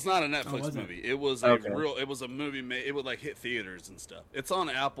 It was not a Netflix was it? movie. It was Okay. It was a movie made. It would like hit theaters and stuff. It's on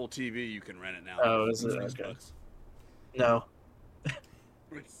Apple TV. You can rent it now. Oh, is It's it? $6 Okay. bucks. No,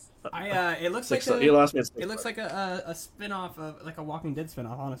 It looks like you lost me at it looks like a spin-off of like a Walking Dead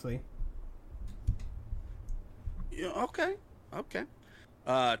spin-off, honestly. Yeah, okay.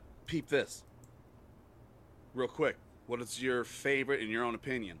 Peep this. Real quick. What is your favorite, in your own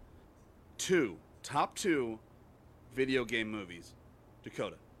opinion? Top two video game movies.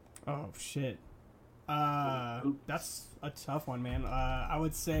 Dakota. Oh shit. That's a tough one, man. I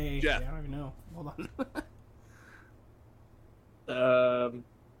would say. Jeff. Yeah, I don't even know. Hold on.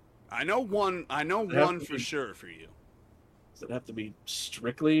 I know one. I know Have one to for be- sure for you. Does it have to be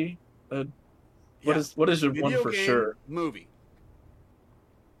strictly? Yeah. What is your one Video for game sure? movie.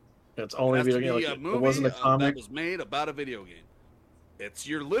 It's only Has video to game. be Like, a movie it wasn't a that comic. was made about a video game. It's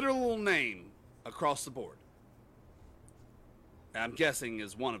your literal name across the board. I'm guessing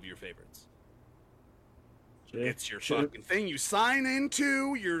is one of your favorites. It's your fucking thing you sign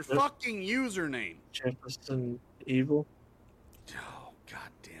into, your fucking username. Jefferson Evil. Oh, god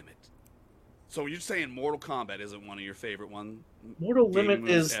damn it. So you're saying Mortal Kombat isn't one of your favorite Mortal game Limit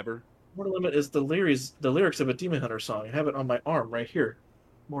movies is ever? Mortal Limit is the lyrics of a Demon Hunter song. I have it on my arm right here.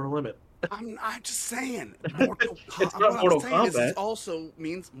 Mortal Limit. I'm just saying. Mortal Kombat. It's not Mortal Kombat. It also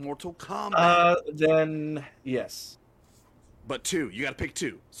means Mortal Kombat. Then yes. But two, you got to pick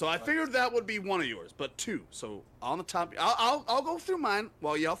two. So I figured that would be one of yours, but two. So on the top, I'll go through mine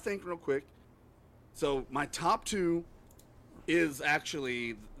while y'all think real quick. So my top two is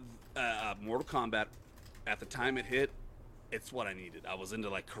actually Mortal Kombat. At the time it hit, it's what I needed. I was into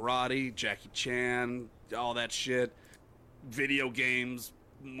like karate, Jackie Chan, all that shit, video games,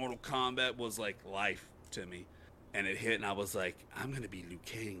 Mortal Kombat was like life to me, and it hit, and I was like, I'm gonna be Liu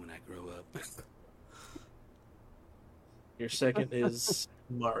Kang when I grow up. Your second is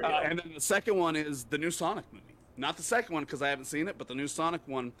Mario. And then the second one is the new Sonic movie. Not the second one because I haven't seen it, but the new Sonic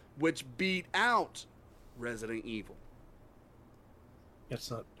one, which beat out Resident Evil. That's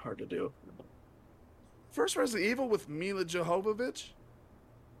not hard to do. First Resident Evil with Mila Jovovich.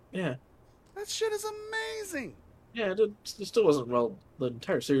 Yeah. That shit is amazing. Yeah, it still wasn't well. The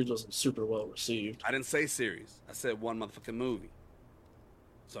entire series wasn't super well received. I didn't say series. I said one motherfucking movie.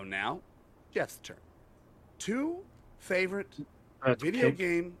 So now, Jeff's turn. 2 favorite I have to video pick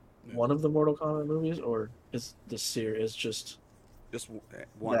game. one of the Mortal Kombat movies, or is the series just Just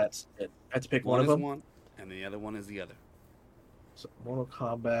one. that's it? I have to pick One one of is them. one, and the other one is the other. So Mortal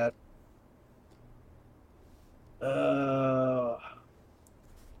Kombat.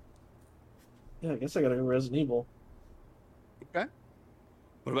 Yeah, I guess I gotta go Resident Evil. Okay.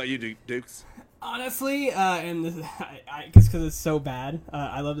 What about you, Dukes? Honestly, and this, I guess because it's so bad,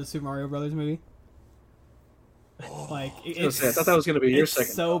 I love the Super Mario Brothers movie. Like, I thought that was gonna be your it's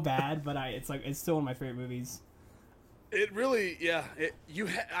second. so bad, but it's still one of my favorite movies. It really, yeah.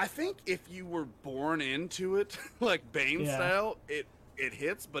 I think if you were born into it, like Bane Yeah. style, it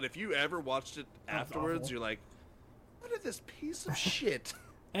hits. But if you ever watched it That's afterwards, awful. you're like, what is this piece of shit?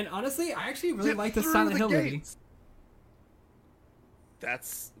 And honestly, I actually really Get like the through Silent Hill movie. gates. That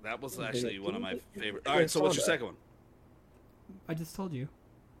was actually one of my favorite. I All right, so what's your saw second one? I just told you.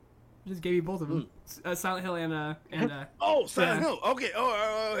 I just gave you both of them. Silent Hill and Oh, Silent Yeah. Hill. Okay.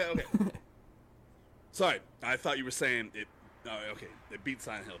 Oh, okay. Sorry, I thought you were saying it. Oh, okay. It beat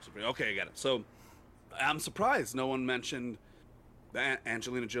Silent Hill. Okay, I got it. So, I'm surprised no one mentioned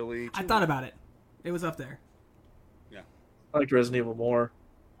Angelina Jolie. I too. thought about it. It was up there. I liked Resident Evil more.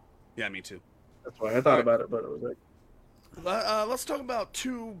 Yeah, me too. That's why I thought about it, but it was like Let's talk about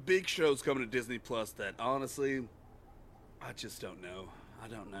 2 big shows coming to Disney Plus that honestly, I just don't know. I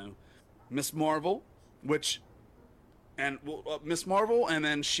don't know. Miss Marvel, Miss Marvel, and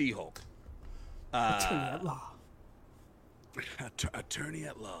then She-Hulk. Attorney at law. Attorney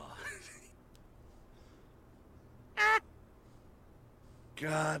at Law.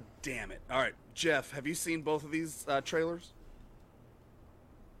 God damn it! All right, Jeff, have you seen both of these trailers?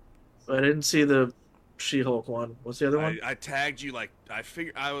 but I didn't see the She-Hulk one. What's the other one? I tagged you like I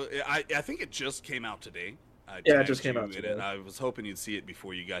figured I think it just came out today. Yeah, it tagged just came you out in today. it. I was hoping you'd see it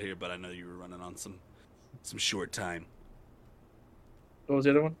before you got here, but I know you were running on some short time. What was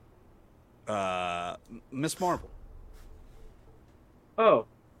the other one? Miss Marvel. Oh,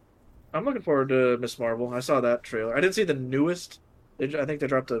 I'm looking forward to Miss Marvel. I saw that trailer. I didn't see the newest. I think they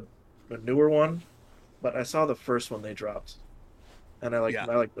dropped a newer one, but I saw the first one they dropped, and I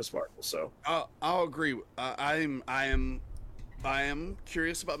like Miss Marvel. So I'll agree. I am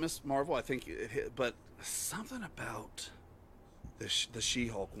curious about Miss Marvel. I think it hit, but something about the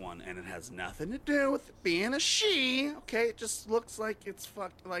She-Hulk one, and it has nothing to do with it being a she. Okay, it just looks like it's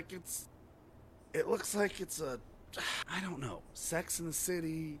fucked. Like it looks like it's a, I don't know, Sex in the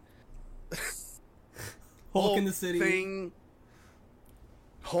City. Hulk in the City. Thing.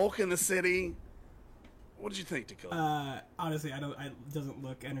 Hulk in the City. What did you think, Dakota? Honestly, it doesn't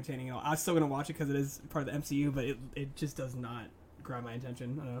look entertaining at all. I'm still gonna watch it because it is part of the MCU, but it just does not grab my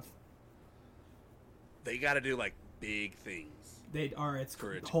attention enough. They got to do like big things. It's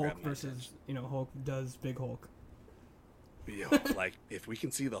For it to Hulk grab my versus Hulk does big Hulk. Yo, like if we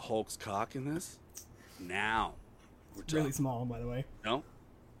can see the Hulk's cock in this, now we're It's really talking. small, by the way. No,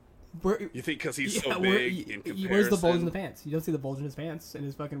 Where, you think because he's yeah, so where- big in comparison? where's the bulge in the pants? You don't see the bulge in his pants, in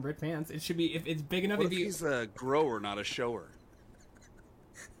his fucking ripped pants. It should be if it's big enough. What If if you, he's a grower, not a shower?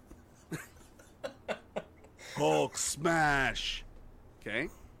 Hulk smash. Okay,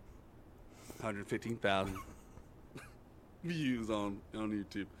 115,000 views on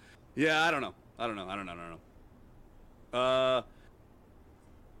YouTube. Yeah, I don't know.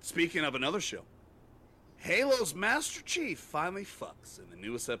 Speaking of another show, Halo's Master Chief finally fucks in the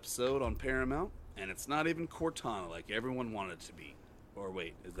newest episode on Paramount, and it's not even Cortana like everyone wanted it to be. Or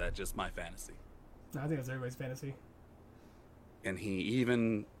wait, is that just my fantasy? I think that's everybody's fantasy. And he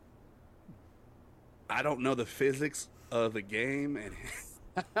even, I don't know the physics of the game and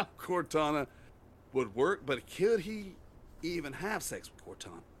how Cortana would work, but could he even have sex with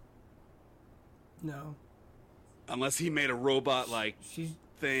Cortana? No, Unless he made a robot like she's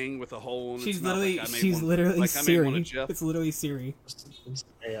thing with a hole in she's its mouth, literally like I made she's one- literally like I made one of Siri. Jeff. It's literally Siri.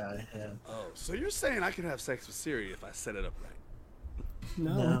 AI. Yeah. Oh, so you're saying I could have sex with Siri if I set it up right?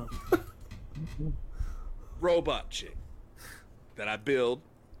 No. Robot chick that I build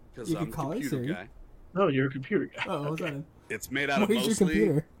because You I'm could a call her computer Siri. guy. No, you're a computer guy. Oh, what's that? It's made out of Where's your mostly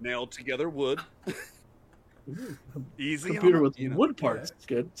computer? nailed together wood. Easy Computer on, with you know. wood parts. It's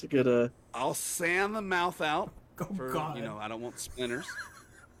good. It's a good. I'll sand the mouth out Oh, for God. I don't want splinters.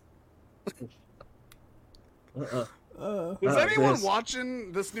 Uh-uh. Is Not anyone this.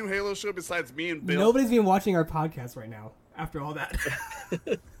 watching this new Halo show besides me and Bill? Nobody's been watching our podcast right now after all that.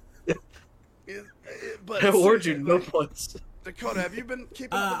 But I award you seriously, no like, points. Dakota, have you been keeping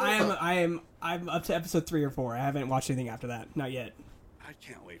up with this? I'm up to episode 3 or 4. I haven't watched anything after that. Not yet. I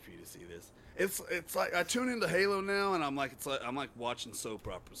can't wait for you to see this. It's like I tune into Halo now, and I'm like watching soap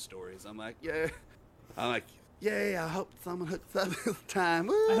opera stories. I'm like, yeah. I hope someone hooks up this time.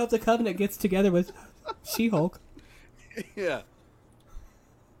 Woo. I hope the Covenant gets together with She-Hulk. Yeah.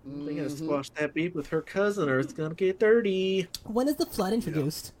 They gotta squash that beef with her cousin, or it's gonna get dirty. When is the Flood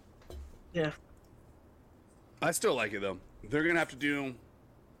introduced? Yeah. I still like it though. They're gonna have to do.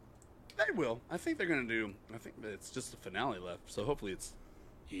 They will. I think they're gonna do. I think it's just the finale left, so hopefully it's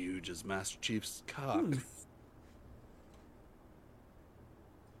huge as Master Chief's cock.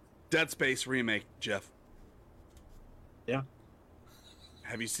 Dead Space remake, Jeff. Yeah.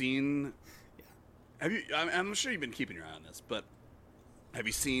 Have you seen? Have you? I'm sure you've been keeping your eye on this, but have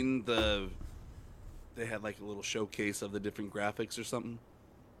you seen the? They had like a little showcase of the different graphics or something.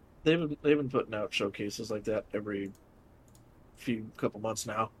 They've been putting out showcases like that every couple months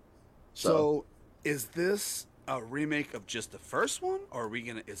now. So, is this a remake of just the first one, or are we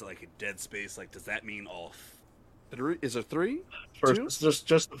gonna? Is it like a Dead Space? Like, does that mean all three? Is there three? First, Two? it's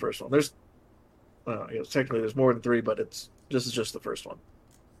just the first one. There's, I guess technically there's more than 3, but this is just the first one.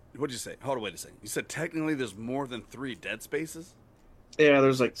 What did you say? Hold on, wait a second. You said technically there's more than 3 Dead Spaces. Yeah,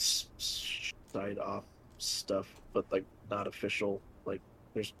 there's like side off stuff, but like not official. Like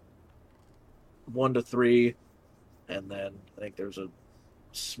there's 1 to 3, and then I think there's a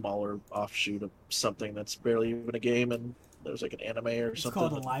smaller offshoot of something that's barely even a game, and there's like an anime or It's something.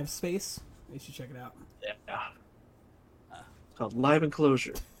 called Live Space. You should check it out. Yeah. It's called Live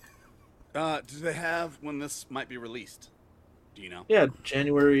Enclosure. Do they have when this might be released? Do you know? Yeah,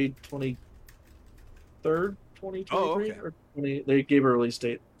 January 23rd, 2023. Oh, okay. Or 20, they gave a release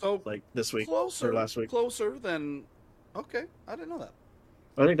date So like this week closer, or last week. Closer than. Okay, I didn't know that.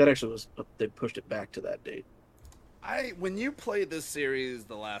 I think that actually was they pushed it back to that date. When you played this series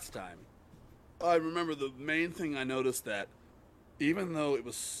the last time, I remember the main thing I noticed that even though it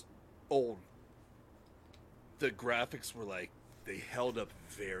was old, the graphics were like they held up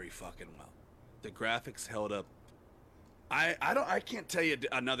very fucking well. The graphics held up. I can't tell you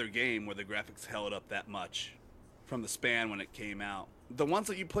another game where the graphics held up that much from the span when it came out. The ones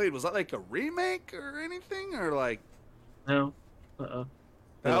that you played, was that like a remake or anything, or like No, that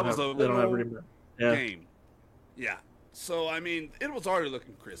was they don't have a remake. Yeah, game? Yeah. So I mean, it was already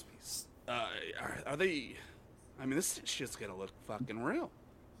looking crispy. Are they? I mean, this shit's gonna look fucking real.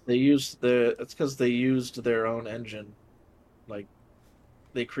 they used it's because they used their own engine. Like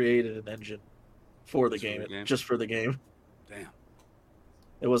they created an engine for the game, just for the game. Damn.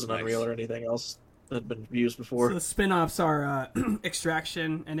 It wasn't Nice. Unreal or anything else that had been used before. So the spin-offs are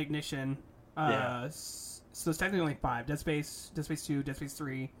Extraction and Ignition. Yeah. So it's technically only 5. Dead Space 2, Dead Space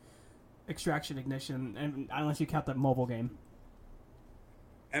 3, Extraction, Ignition, and unless you count the mobile game.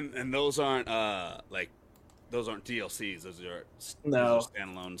 And those aren't those aren't DLCs. Those are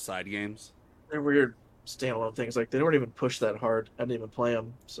standalone side games. They're weird standalone things. Like they don't even push that hard. I didn't even play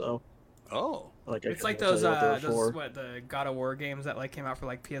them. So Oh, like It's I like couldn't those tell you what they were for. the God of War games that like came out for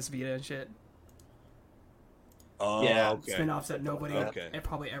like PS Vita and shit. Yeah. okay. Spin-offs that nobody Okay.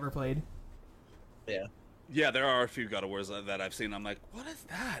 probably ever played. Yeah, there are a few God of Wars that I've seen. I'm like, what is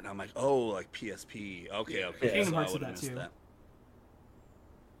that? And I'm like, oh, like PSP. Okay. Yeah. So Kingdom I Hearts would did have that missed too. that.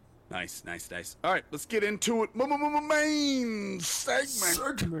 Nice. All right, let's get into it. Main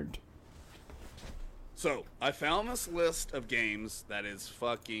segment. So, I found this list of games that is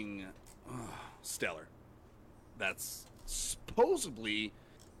fucking stellar. That's supposedly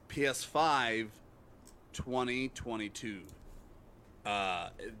PS5 2022.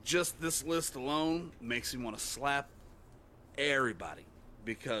 Just this list alone makes me want to slap everybody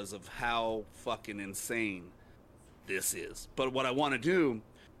because of how fucking insane this is. But what I want to do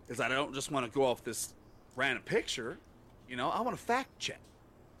is I don't just want to go off this random picture. You know, I want to fact check.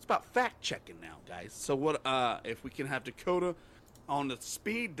 It's about fact checking now, guys. So what? If we can have Dakota on the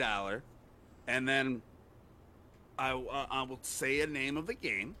speed dialer, and then I will say a name of the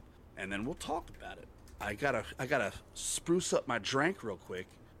game, and then we'll talk about it. I gotta spruce up my drink real quick,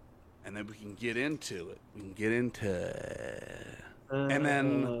 and then we can get into it. We can get into, and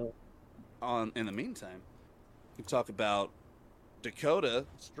then in the meantime, we can talk about Dakota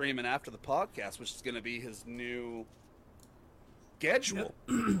streaming after the podcast, which is going to be his new schedule.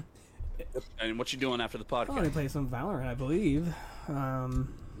 And what you doing after the I'm gonna podcast? play some Valorant, I believe. Valorante.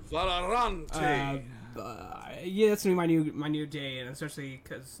 Yeah, that's gonna be my new day, and especially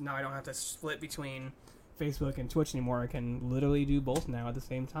because now I don't have to split between Facebook and Twitch anymore. I can literally do both now at the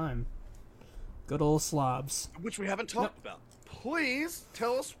same time. Good old slobs. Which we haven't talked about. Please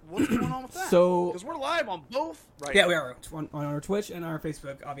tell us what's going on with that. So- because we're live on both right Yeah, now. we are on our Twitch and our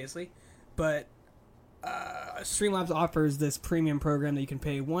Facebook, obviously. But Streamlabs offers this premium program that you can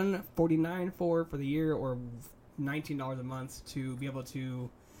pay $149 for the year, or $19 a month to be able to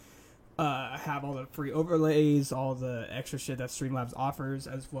have all the free overlays, all the extra shit that Streamlabs offers,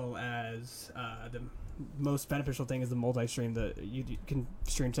 as well as the most beneficial thing is the multi-stream that you can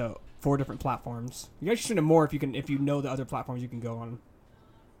stream to 4 different platforms. You can actually stream to more if you know the other platforms you can go on.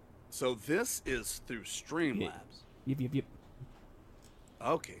 So this is through Streamlabs. Yep.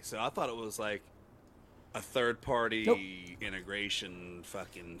 Okay, so I thought it was like a third-party Nope. integration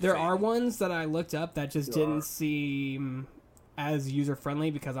fucking There thing. are ones that I looked up that just didn't seem as user friendly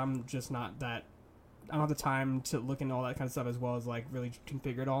because I'm just not that. I don't have the time to look into all that kind of stuff as well as like really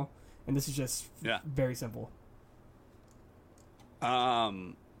configure it all. And this is just very simple.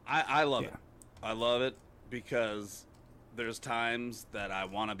 I love it. Yeah. I love it because there's times that I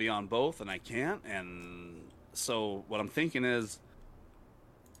want to be on both and I can't, and so what I'm thinking is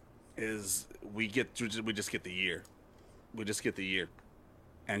we just get the year. We just get the year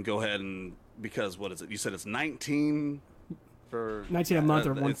and go ahead and, because what is it? You said it's 19 for 19 a month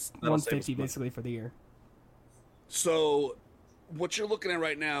or that'll save us 150 money. basically for the year. So, what you're looking at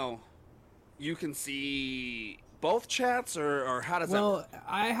right now, you can see both chats, or how does that Well, work?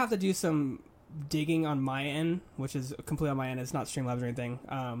 I have to do some digging on my end, which is completely on my end. It's not Streamlabs or anything.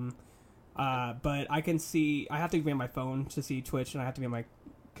 But I can see. I have to be on my phone to see Twitch, and I have to be on my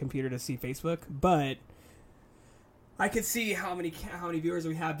computer to see Facebook. But I can see how many viewers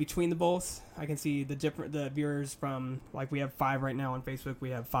we have between the both. I can see the viewers from, like, we have 5 right now on Facebook.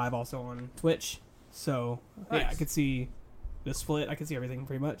 We have 5 also on Twitch. So yeah, I Nice. could see the split. I can see everything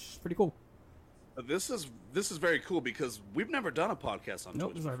pretty much. It's pretty cool. This is very cool because we've never done a podcast on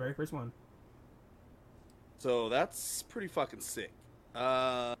Nope, Twitch, this is our very first one. so that's pretty fucking sick.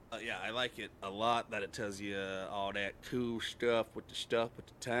 Yeah, I like it a lot that it tells you all that cool stuff with the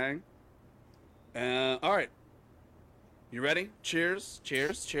tang. All right, you ready? Cheers,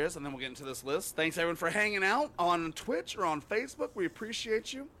 and then we'll get into this list. Thanks everyone for hanging out on Twitch or on Facebook. We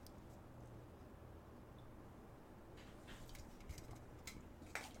appreciate you.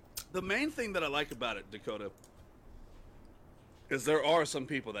 The main thing that I like about it, Dakota, is there are some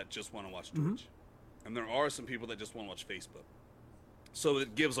people that just want to watch Twitch. And there are some people that just want to watch Facebook. So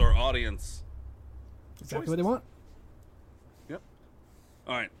it gives our audience Exactly what they want. Yep.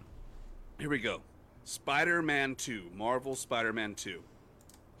 All right. Here we go. Spider-Man 2, Marvel Spider-Man 2.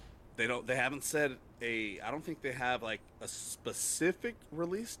 They haven't said I don't think they have like a specific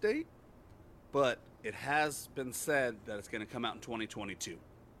release date, but it has been said that it's going to come out in 2022.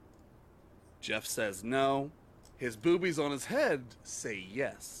 Jeff says no. His boobies on his head say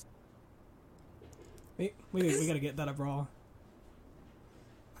yes. Wait, we gotta get that up raw.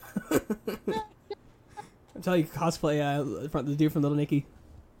 I'm telling you, cosplay the dude from Little Nicky.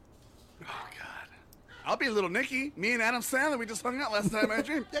 Oh God. I'll be little Nicky. Me and Adam Sandler, we just hung out last time. I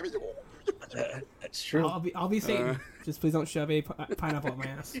dreamed. That's true. I'll be Satan. Just please don't shove a pineapple up my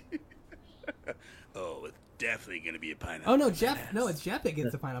ass. Oh, it's definitely gonna be a pineapple. Oh no, Jeff. No, it's Jeff that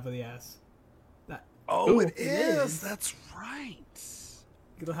gets the pineapple of the ass. That Oh, it it is. is. That's right.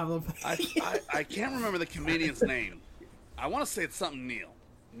 it'll have a little. I can't remember the comedian's name. I want to say it's something Neil.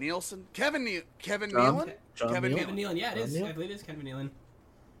 Nielsen? Kevin Nealon? John Kevin Neal? Kevin Nealon. Yeah, it John is. Neal? I believe it is Kevin Nealon.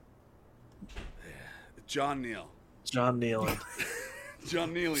 John Neal. John Nealon.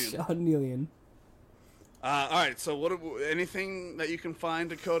 John Nealian. John Nealon. All right, so anything that you can find,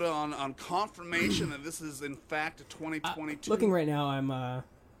 Dakota, on confirmation that this is in fact a 2022? Looking right now, I'm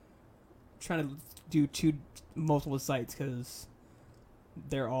trying to do multiple sites because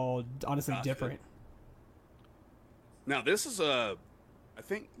they're all honestly Gotcha. different. Now, this is I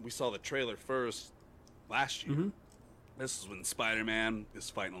think we saw the trailer first last year. Mm-hmm. This is when Spider-Man is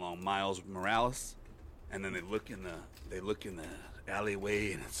fighting along Miles Morales, and then they look in the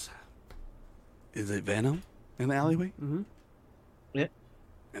alleyway, and is it Venom in the alleyway? Mm-hmm. Yeah.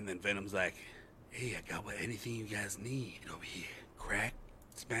 And then Venom's like, "Hey, I got anything you guys need over here. Crack,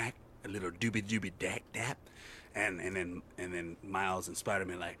 smack, a little doobie doobie dak dap," and then Miles and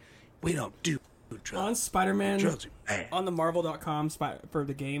Spider-Man like, "We don't do drugs. On Spider-Man, Drugs are bad." on the Marvel.com for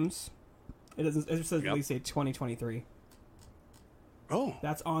the games, it says Yep. release date 2023. Oh,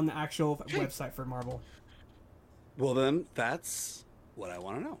 That's on the actual website for Marvel. Well, then that's what I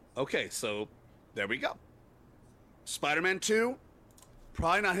want to know. Okay, so there we go. Spider-Man 2,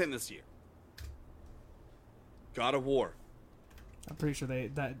 probably not hitting this year. God of War. I'm pretty sure they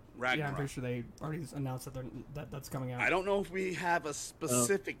Ragnarok. I'm pretty sure they already announced that's coming out. I don't know if we have a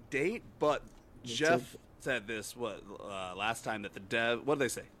specific date, but Jeff said this last time that the dev. What did they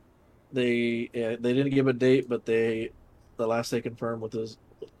say? They didn't give a date, but the last they confirmed was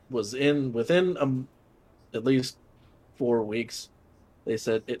within at least 4 weeks. They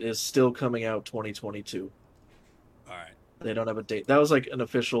said it is still coming out 2022. All right. They don't have a date. That was like an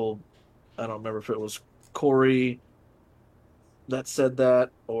official. I don't remember if it was Corey that said that,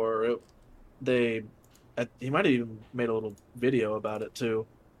 or he might have even made a little video about it too,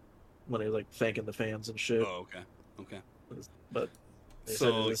 when he was like thanking the fans and shit. Oh, okay. But they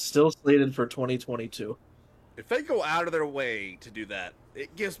So- said it's still slated for 2022. If they go out of their way to do that,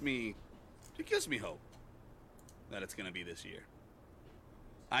 it gives me hope that it's going to be this year.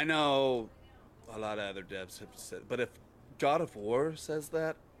 I know a lot of other devs have said, but if God of War says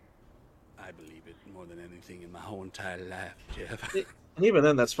that, I believe it more than anything in my whole entire life, Jeff. And even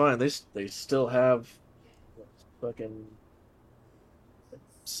then, that's fine. They still have fucking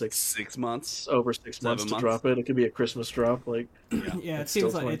 6 months. over 6 months 7 to months. drop it. It could be a Christmas drop. Like Yeah, it It's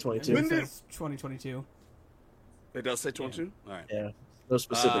seems still like 2022. it says 2022. It does say 22? All right. yeah, no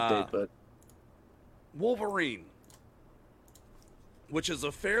specific date, but Wolverine, which is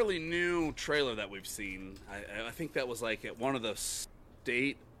a fairly new trailer that we've seen. I think that was like at one of the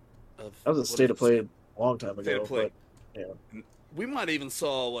state of. that was a what state is of it? play a long time ago. State of Play. But yeah, We might even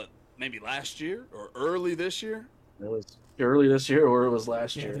saw maybe last year or early this year, it was early this year or it was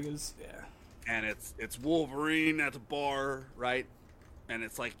last Yeah, I year. think it was. Yeah. and it's Wolverine at the bar, right? And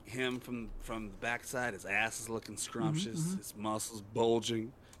it's like him from the backside. His ass is looking scrumptious. His muscles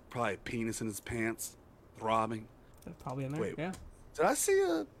bulging. Probably a penis in his pants, throbbing. That's probably in there. Wait. Yeah. Did I see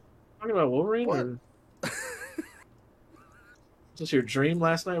a? Talking about Wolverine, What? or is this your dream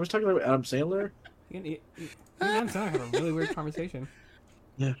last night? I was talking about Adam Sandler. You and Sandler had a really weird conversation.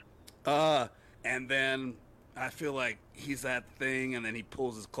 And then I feel like he's that thing, and then he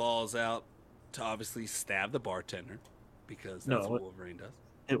pulls his claws out to obviously stab the bartender because that's No, what Wolverine does.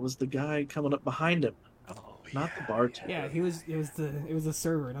 It was the guy coming up behind him, Oh, not the bartender. Yeah, it was the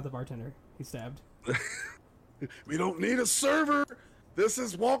server, not the bartender. He stabbed. We don't need a server. This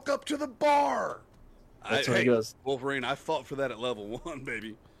is walk up to the bar. That's when he goes. Wolverine, I fought for that at level 1,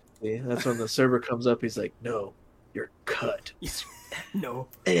 baby. Yeah, that's when the server comes up. He's like, "No, you're cut." No.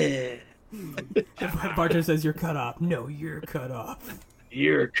 Eh, The bartender says you're cut off. No, you're cut off.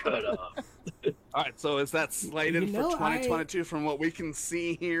 you're cut off. All right, so is that slated You know, for 2022 from what we can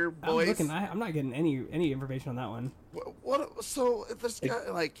see here, boys? I'm not getting any information on that one. What? So this guy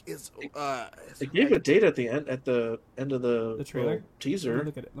like is They gave a date at the end of the The trailer? little teaser. Let me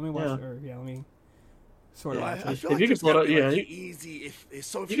look at it. Let me watch it. Or, let me sort of Yeah, watch I it. feel If like you could there's pull it gotta up- be, yeah, like, you- easy. If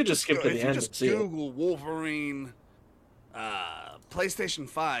you could just skip to the end If you and see it. Google Wolverine, PlayStation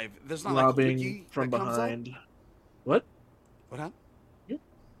 5, there's not like a Robbing wiki from that comes up? behind. What? What happened? Yeah.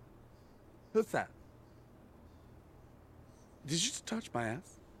 Who's that? Did you just touch my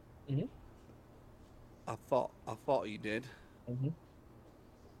ass? Mhm. I thought you did. Mm-hmm.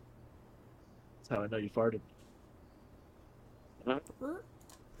 That's how I know you farted.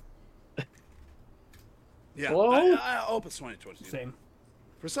 Yeah. Hello? I hope it's 2022. Same.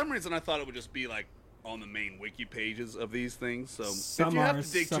 For some reason, I thought it would just be like on the main wiki pages of these things. So if Some you have are,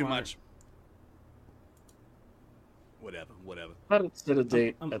 to dig some too aren't. much, whatever. I thought it said a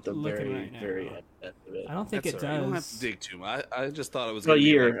date I'm at the looking very, right now. very end of it. I don't think That's it all right. You don't have does. to dig too much. I just thought it was A gonna be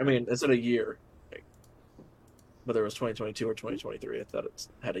year. like- I mean, is it a year? Like, whether it was 2022 or 2023, I thought it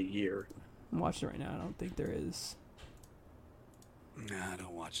had a year. I'm watching it right now. I don't think there is. Nah,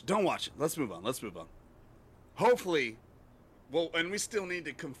 don't watch it. Don't watch it. Let's move on. Hopefully, well, and we still need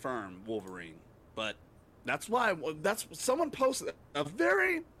to confirm Wolverine, but that's someone posted a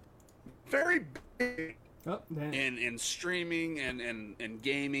very, very big Oh, damn. in streaming and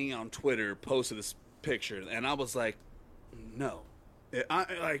gaming on Twitter posted this picture, and I was like, no,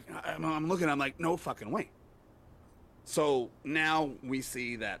 I'm looking, I'm like, no fucking way. So now we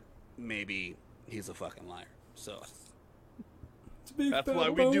see that maybe he's a fucking liar. So It's a big that's fat why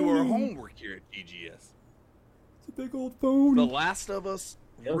we do our phone. homework here at TGS. It's a big old phone. The Last of Us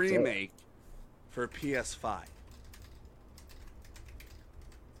Yeah, what's up? remake for PS5.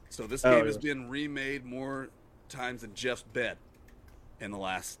 So this Oh, game has yeah. been remade more times than Jeff's bed in the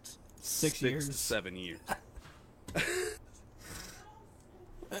last 6 to years. 7 years.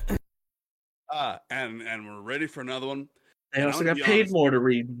 And we're ready for another one. They And also I'm got gonna be paid honest. more to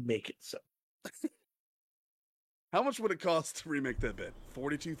remake it. So How much would it cost to remake that bit?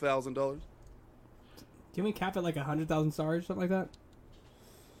 $42,000? Can we cap it like 100,000 stars, something like that?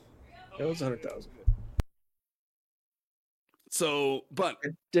 It was 100,000. So, but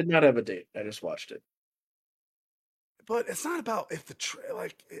It did not have a date. I just watched it. it's not about if the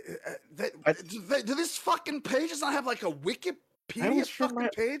I- do this fucking page does not have like a I Wikipedia was from fucking my-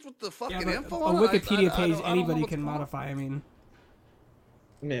 page with the fucking but info a on it? Wikipedia I page don't know anybody what's can going on. modify. I mean,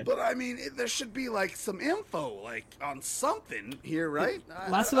 Yeah. But I mean, there should be like some info, like on something here, right?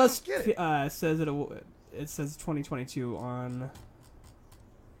 Last I of Us don't get it. says it says 2022 on.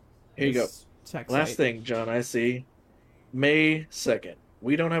 Here you go. this tech Last site. thing, John, I see. May 2nd.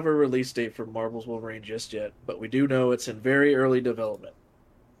 We don't have a release date for Marvel's Wolverine just yet, but we do know it's in very early development.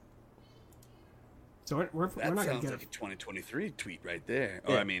 So we're That not gonna sounds get like it. a 2023 tweet right there.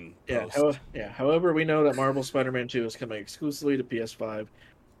 Yeah. Or I mean, Yeah, post. however, we know that Marvel Spider-Man 2 is coming exclusively to PS5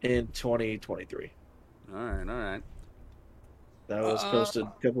 in 2023. All right. That was posted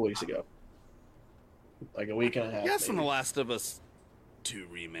a couple weeks ago. Like a week and a half. Yes, and maybe. The Last of Us 2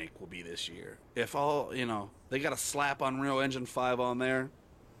 remake will be this year. If all, they got a slap Unreal Engine 5 on there,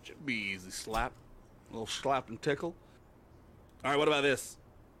 should be easy slap. A little slap and tickle. All right, what about this?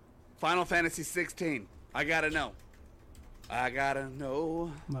 Final Fantasy 16. I gotta know. My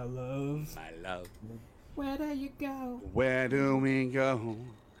love. My love. Where do you go? Where do we go?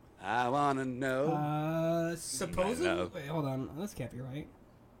 I wanna know. Supposedly. love. Wait, hold on. This can't be right.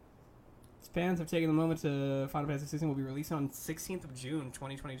 Fans have taken the moment to Final Fantasy 16 will be released on 16th of June,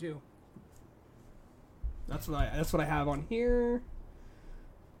 2022. That's what I have on here.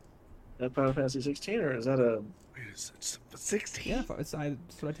 Is that Final Fantasy 16 or is that a? Wait a second, 16? Yeah, that's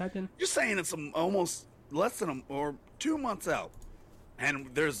what I typed in. You're saying it's almost less than or 2 months out, and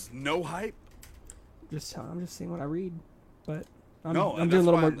there's no hype. I'm just seeing what I read, but I'm No, doing and a that's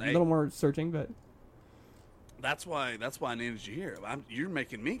little why more little more searching. But That's why I needed you here. You're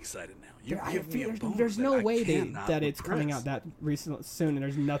making me excited now. You I give me a feel, bone there's that no I way cannot that it's coming repress. out that recent soon, and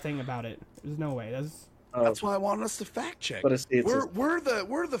there's nothing about it. There's no way. That's why I wanted us to fact check. But it's we're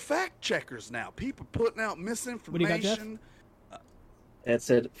the fact checkers now. People putting out do you got, Jeff? misinformation. It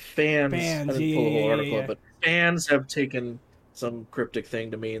said fans. Fans, I didn't pull the whole yeah, article, yeah. but fans have taken some cryptic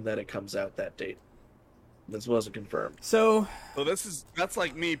thing to mean that it comes out that date. This wasn't confirmed. So So that's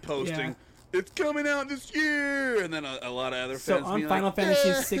like me posting. Yeah. It's coming out this year, and then a lot of other fans. on being Final like, Fantasy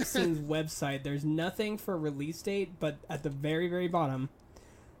 "Eh." 16's website, there's nothing for release date, but at the very, very bottom,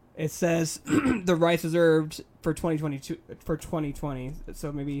 it says the rights reserved for 2022 for 2020.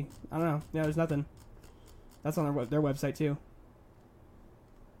 So maybe I don't know. Yeah, there's nothing. That's on their website too.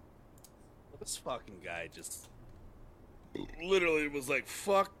 This fucking guy just literally was like,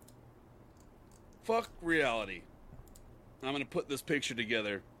 fuck reality. I'm gonna put this picture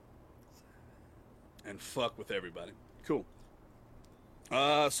together and fuck with everybody. Cool.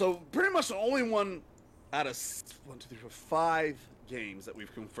 So pretty much the only one out of 5 games that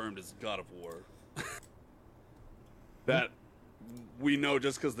we've confirmed is God of War. That we know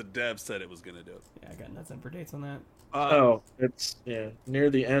just because the dev said it was gonna do it. Yeah, I got nothing for dates on that. It's near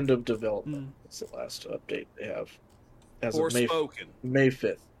the end of development. Mm. It's the last update they have. As of Forspoken. May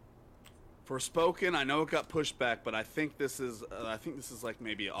 5th. Forspoken, I know it got pushed back, but I think this is like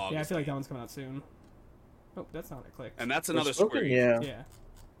maybe August. Yeah, I feel like that one's coming out soon. Oh, that's not what I clicked. And that's another Forspoken, Square. yeah. Yeah.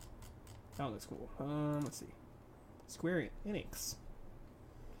 That one looks cool. Let's see. Square Enix.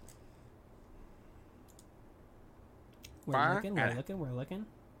 We're looking.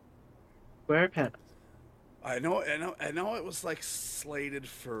 Square Pen. I know it was like slated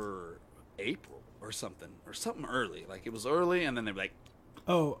for April or something early. Like it was early, and then they're like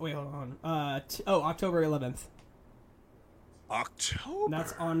Oh, wait, hold on. October 11th. October.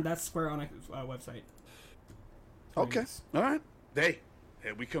 That's Square Enix website. Okay. All right. Hey,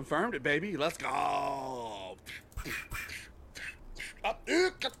 we confirmed it, baby. Let's go.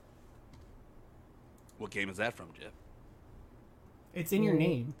 What game is that from, Jeff? It's in your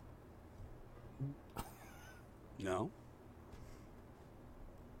name. No,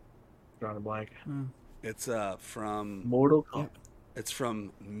 Drawing a blank. it's from Mortal Kombat. it's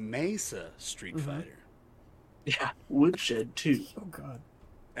from Mesa Street Fighter. Yeah. Woodshed 2. Oh God.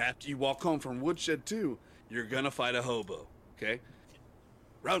 After you walk home from Woodshed 2, you're gonna fight a hobo. Okay.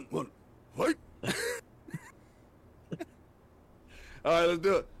 Round 1, fight. All right, let's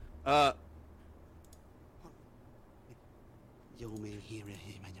do it.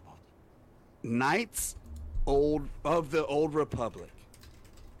 Knights of the Old Republic.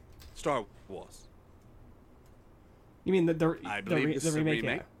 Star Wars. You mean I believe this is a remake.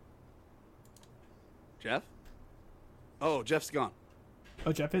 Yeah. Jeff? Oh, Jeff's gone.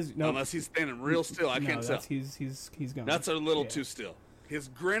 Oh, Jeff is no. Unless he's standing real still, I can't tell. He's gone. That's a little Yeah. too still. His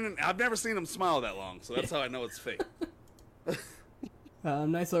grin, I've never seen him smile that long, so that's how I know it's fake.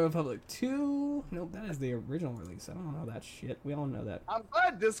 Knights of the Republic 2. Nope, that is the original release. I don't know that shit. We all know that. I'm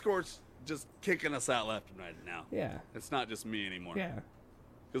glad Discord's just kicking us out left and right now. Yeah. It's not just me anymore. Yeah.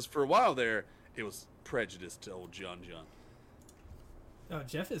 Because for a while there, it was prejudice to old John. Oh,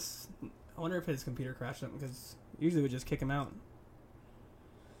 Jeff is. I wonder if his computer crashed something because usually we just kick him out.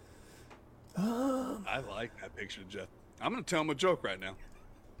 I like that picture of Jeff. I'm going to tell him a joke right now.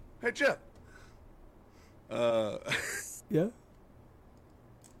 Hey, Jeff. Yeah.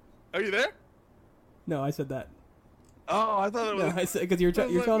 Are you there? No, I said that. Oh, I thought it No, was. I said because you're I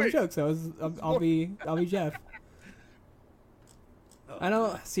was like, telling a wait. joke, so I'll be Jeff. I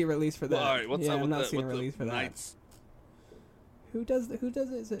don't see a release for that. Well, all right, what's yeah, up I'm with not the, seeing a with release the for that. Knights? Who does it?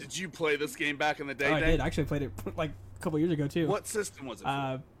 Is it? Did you play this game back in the day? Oh, I Dave? did. I actually played it like a couple years ago too. What system was it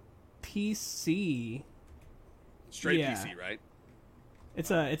for? PC. Straight yeah. PC, right?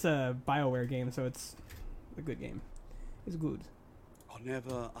 It's a BioWare game, so it's a good game. It's good.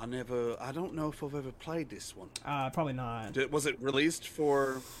 I don't know if I've ever played this one. Probably not. Was it released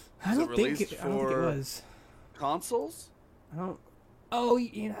for? I don't think it for was. consoles? I don't. Oh,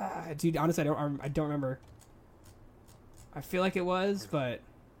 yeah, dude. Honestly, I don't remember. I feel like it was, but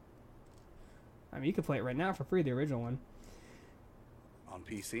I mean, you could play it right now for free. The original one. On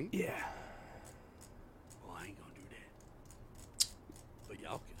PC? Yeah. Well, I ain't gonna do that. But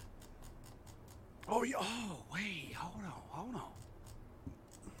y'all can. Oh, wait, hold on.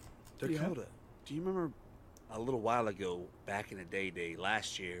 Dakota, do you remember a little while ago, back in the day,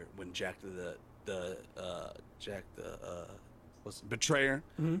 last year, when Jack the Betrayer,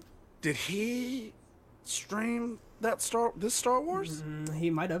 Mm-hmm. did he stream this Star Wars? He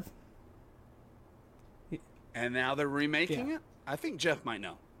might have. And now they're remaking Yeah. it? I think Jeff might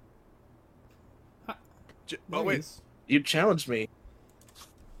know. Huh. Oh, There he wait. is. You challenged me.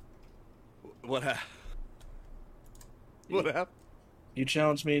 What happened? What happened? You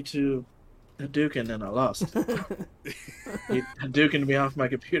challenged me to Hadouken and I lost. You Hadoukened me off my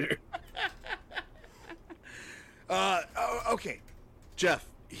computer. Okay. Jeff,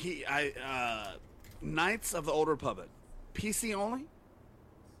 Knights of the Old Republic. PC only?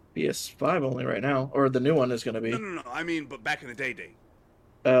 PS5 only right now, or the new one is going to be. No. I mean, but back in the day.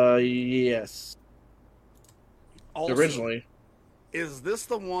 Yes. Also, Originally. Is this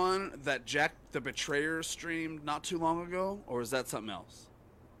the one that Jack the Betrayer streamed not too long ago, or is that something else?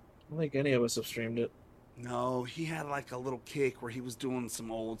 I don't think any of us have streamed it. No, he had like a little kick where he was doing some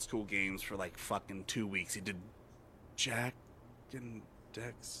old school games for like fucking 2 weeks. He did Jack and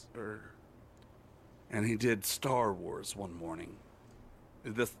Dex, and he did Star Wars one morning.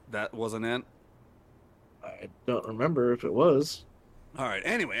 That wasn't it? I don't remember if it was. All right.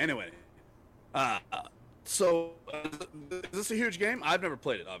 Anyway. So is this a huge game? I've never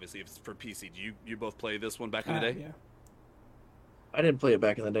played it. Obviously, if it's for PC. Do you both play this one back in the day? Yeah. I didn't play it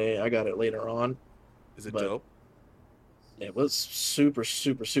back in the day. I got it later on. Is it But- dope? It was super,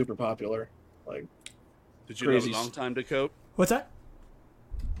 super, super popular. Like, Did you live crazy a long time to cope? What's that?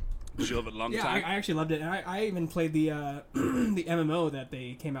 Did you live a long Yeah, time? I actually loved it, and I even played the the MMO that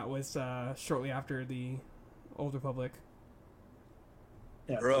they came out with shortly after the Old Republic.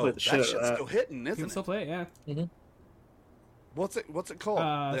 yeah, I Bro, played that the shit out of shit's that. still hitting, You can isn't still it? play it, yeah. What's it called?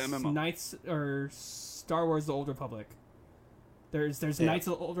 The MMO. Knights or Star Wars: The Old Republic. There's Yeah. Knights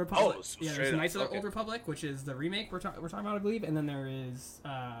of the Old Republic. Oh, so yeah, straight there's up, Knights of the okay. Old Republic, which is the remake we're talking about, I believe, and then there is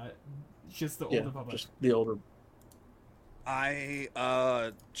just the Old Yeah, Republic. just the older.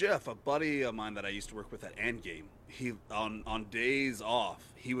 Jeff, a buddy of mine that I used to work with at Endgame, he on days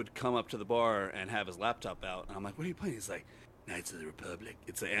off, he would come up to the bar and have his laptop out, and I'm like, "What are you playing?" He's like, "Knights of the Republic."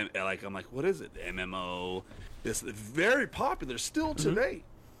 It's I'm like, "What is it?" The MMO. This very popular still today.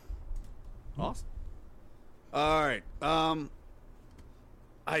 Awesome. All right.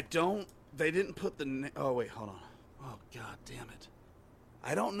 They didn't put the. Oh wait, hold on. Oh god damn it.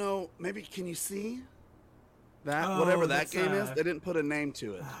 I don't know. Maybe can you see that Oh, whatever that that's, game is? They didn't put a name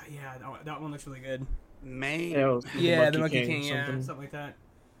to it. Yeah, that one looks really good. Main Yeah, it was The Monkey King, or yeah, something. something like that.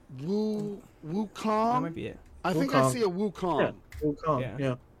 That Wukong. might be it. I think I Wukong. see a Wukong, Yeah, Wukong. Yeah.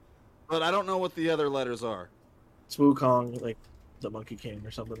 Yeah. but I don't know what the other letters are. It's Wukong, like the Monkey King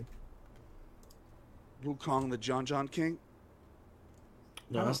or something. Wukong, the John King.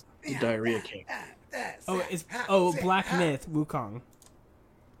 No, that's the Diarrhea King. Oh, it's Black Myth Wukong.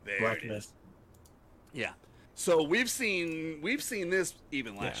 There Black it is. Myth. Yeah. So we've seen this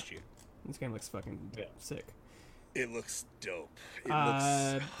even last year. This game looks fucking Yeah. sick. It looks dope. It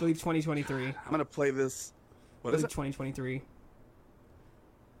I looks. believe 2023. I'm gonna play this. What is it? 2023.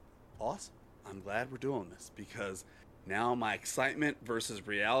 awesome. I'm glad we're doing this because now my excitement versus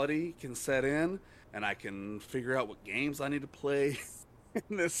reality can set in and I can figure out what games I need to play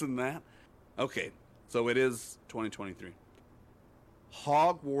and this and that. Okay, so it is 2023.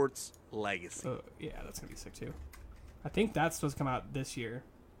 Hogwarts Legacy. Oh, yeah, that's going to be sick too. I think that's supposed to come out this year.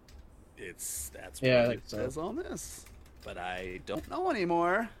 That's Yeah, I what think it so. says on this. But I don't know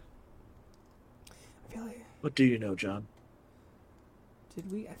anymore. I feel like... What do you know, John? Did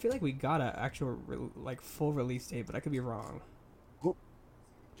we? I feel like we got an actual full release date, but I could be wrong.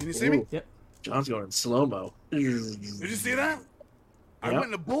 Can you see me? Ooh. Yep. John's going in slow mo. Did you see that? I Yep. went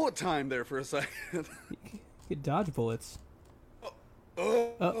into bullet time there for a second. You could dodge bullets.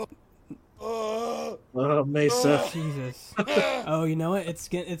 Oh. Oh, Mesa. Jesus. Oh, you know what? It's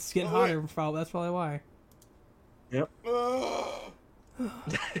getting hotter. Probably that's probably why. Yep.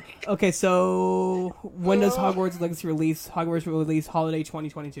 Okay, so when does Hogwarts Legacy release? Hogwarts will release holiday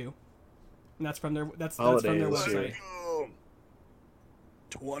 2022, and that's from their Holiday from their this year. website.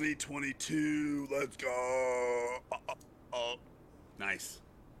 2022, let's go. Nice.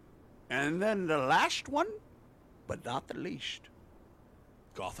 And then the last one, but not the least,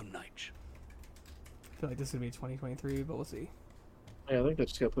 Gotham Knights. I feel like this is gonna be 2023, but we'll see. Yeah, I think that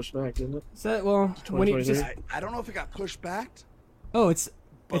just got pushed back, didn't it? So, well, when you 2023? just I don't know if it got pushed back. it's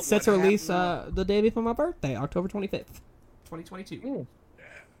But set to what release happened the day before my birthday, October 25th, 2022. Mm.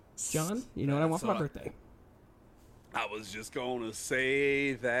 John, you know what I want for my So, birthday? I was just going to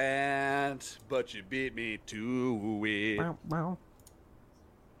say that, but you beat me to it. Bow, bow.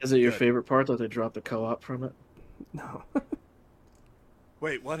 Is it your Good. favorite part that they dropped the co-op from it? No.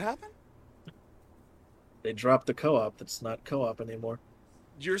 Wait, what happened? They dropped the co-op that's not co-op anymore.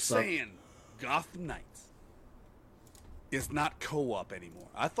 You're saying Gotham Knights is not co-op anymore.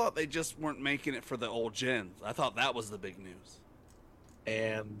 I thought they just weren't making it for the old gens. I thought that was the big news.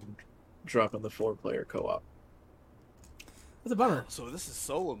 And dropping the 4-player co-op. That's a bummer. So this is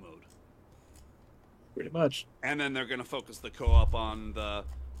solo mode. Pretty much. And then they're going to focus the co-op on the,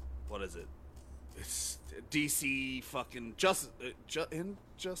 what is it? It's DC fucking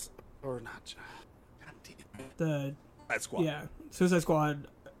or not. God damn. The Suicide Squad. yeah, Suicide Squad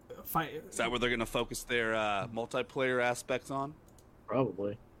fight. Is that where they're going to focus their multiplayer aspects on?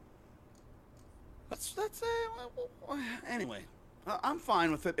 Probably. That's anyway. I'm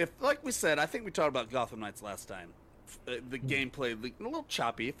fine with it. If, like we said, I think we talked about Gotham Knights last time. The gameplay a little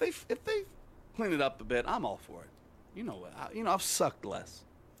choppy. If they clean it up a bit, I'm all for it. You know what? I've sucked less.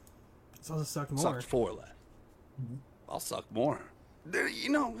 It's also sucked more. Sucked for less. I'll suck more.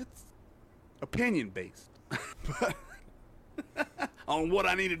 It's opinion based. But on what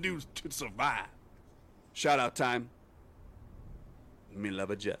I need to do to survive. Shout out time. Me love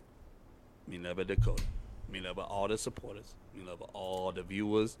a Jeff. Me love a Dakota. Me love all the supporters. Me love all the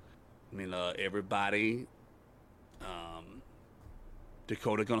viewers. Me love everybody.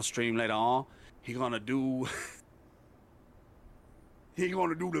 Dakota gonna stream later on. He gonna do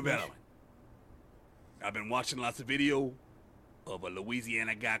development. I've been watching lots of video of a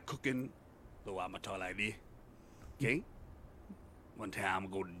Louisiana guy cooking. So I'ma talk like this. Okay? One time I'm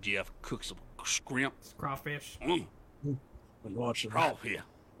gonna go to Jeff, cook some shrimp. Crawfish. Mm, Been watching oh yeah.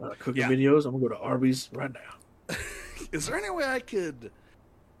 cooking Yeah. videos. I'm gonna go to Arby's right now. Is there any way I could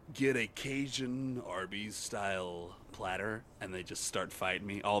get a Cajun Arby's style platter and they just start fighting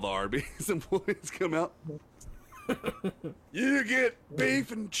me? All the Arby's employees come out. You get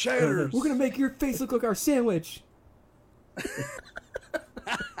beef and cheddars. We're gonna make your face look like our sandwich.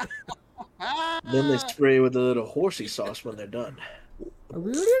 Then they spray with a little horsey sauce when they're done.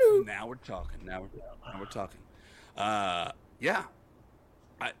 Now we're talking. Now we're talking. Yeah.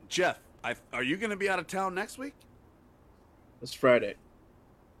 Jeff, are you going to be out of town next week? It's Friday.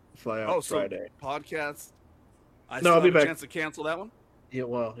 Fly out Oh, Friday. so podcast. I No, still I'll be have a back. chance to cancel that one. Yeah,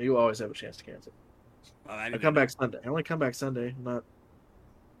 well, you always have a chance to cancel. I come back Sunday. I only come back Sunday.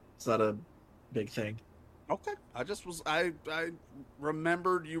 It's not a big thing. Okay. I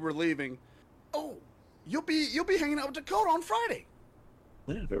remembered you were leaving. Oh, you'll be hanging out with Dakota on Friday.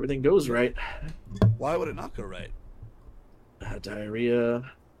 Yeah, if everything goes right. Why would it not go right? Diarrhea.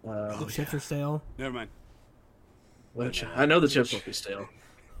 The chips are stale. Never mind. Which I know the chips won't be stale.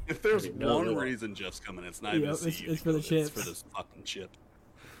 If there's No, one they won't. reason Jeff's coming, it's not even Yep, to see you, it's for the Dakota. It's chips. for this fucking chip.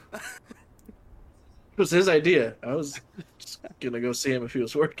 It was his idea. I was just gonna go see him if he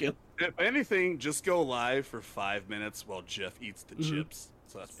was working. If anything, just go live for 5 minutes while Jeff eats the Mhm. chips.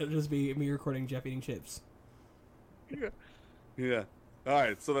 So that's It'll just be me recording Jeff eating chips. yeah. All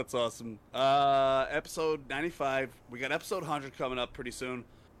right, so that's awesome. Episode 95. We got episode 100 coming up pretty soon.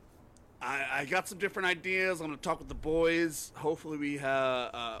 I got some different ideas. I'm going to talk with the boys. Hopefully we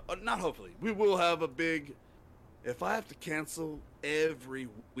have, not hopefully, we will have a big, if I have to cancel every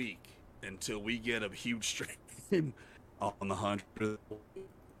week until we get a huge stream on the 100th,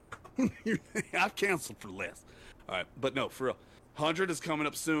 I've canceled for less. All right, but no, for real. 100 is coming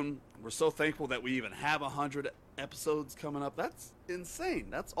up soon. We're so thankful that we even have 100 episodes coming up. That's insane.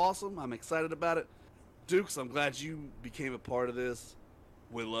 That's awesome. I'm excited about it. Dukes, I'm glad you became a part of this.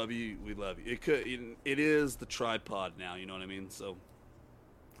 We love you. We love you. It is the tripod now. You know what I mean? So,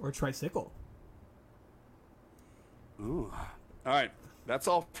 Or tricycle. ooh. All right. That's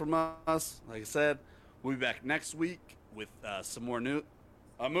all from us. Like I said, we'll be back next week with some more new.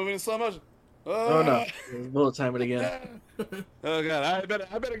 I'm moving in slow motion. Oh no, bullet time it again. Oh god,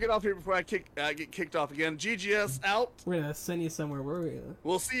 I better get off here before I get kicked off again. GGS out. We're gonna send you somewhere.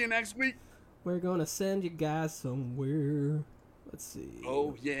 We'll see you next week. We're gonna send you guys somewhere. Let's see.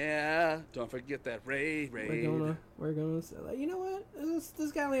 Oh yeah, don't forget that raid. We're gonna. You know what?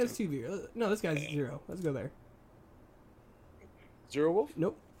 This guy only has 2 viewers. No, this guy's 0. Let's go there. Zero Wolf.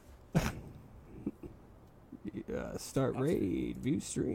 Nope. Start raid view stream.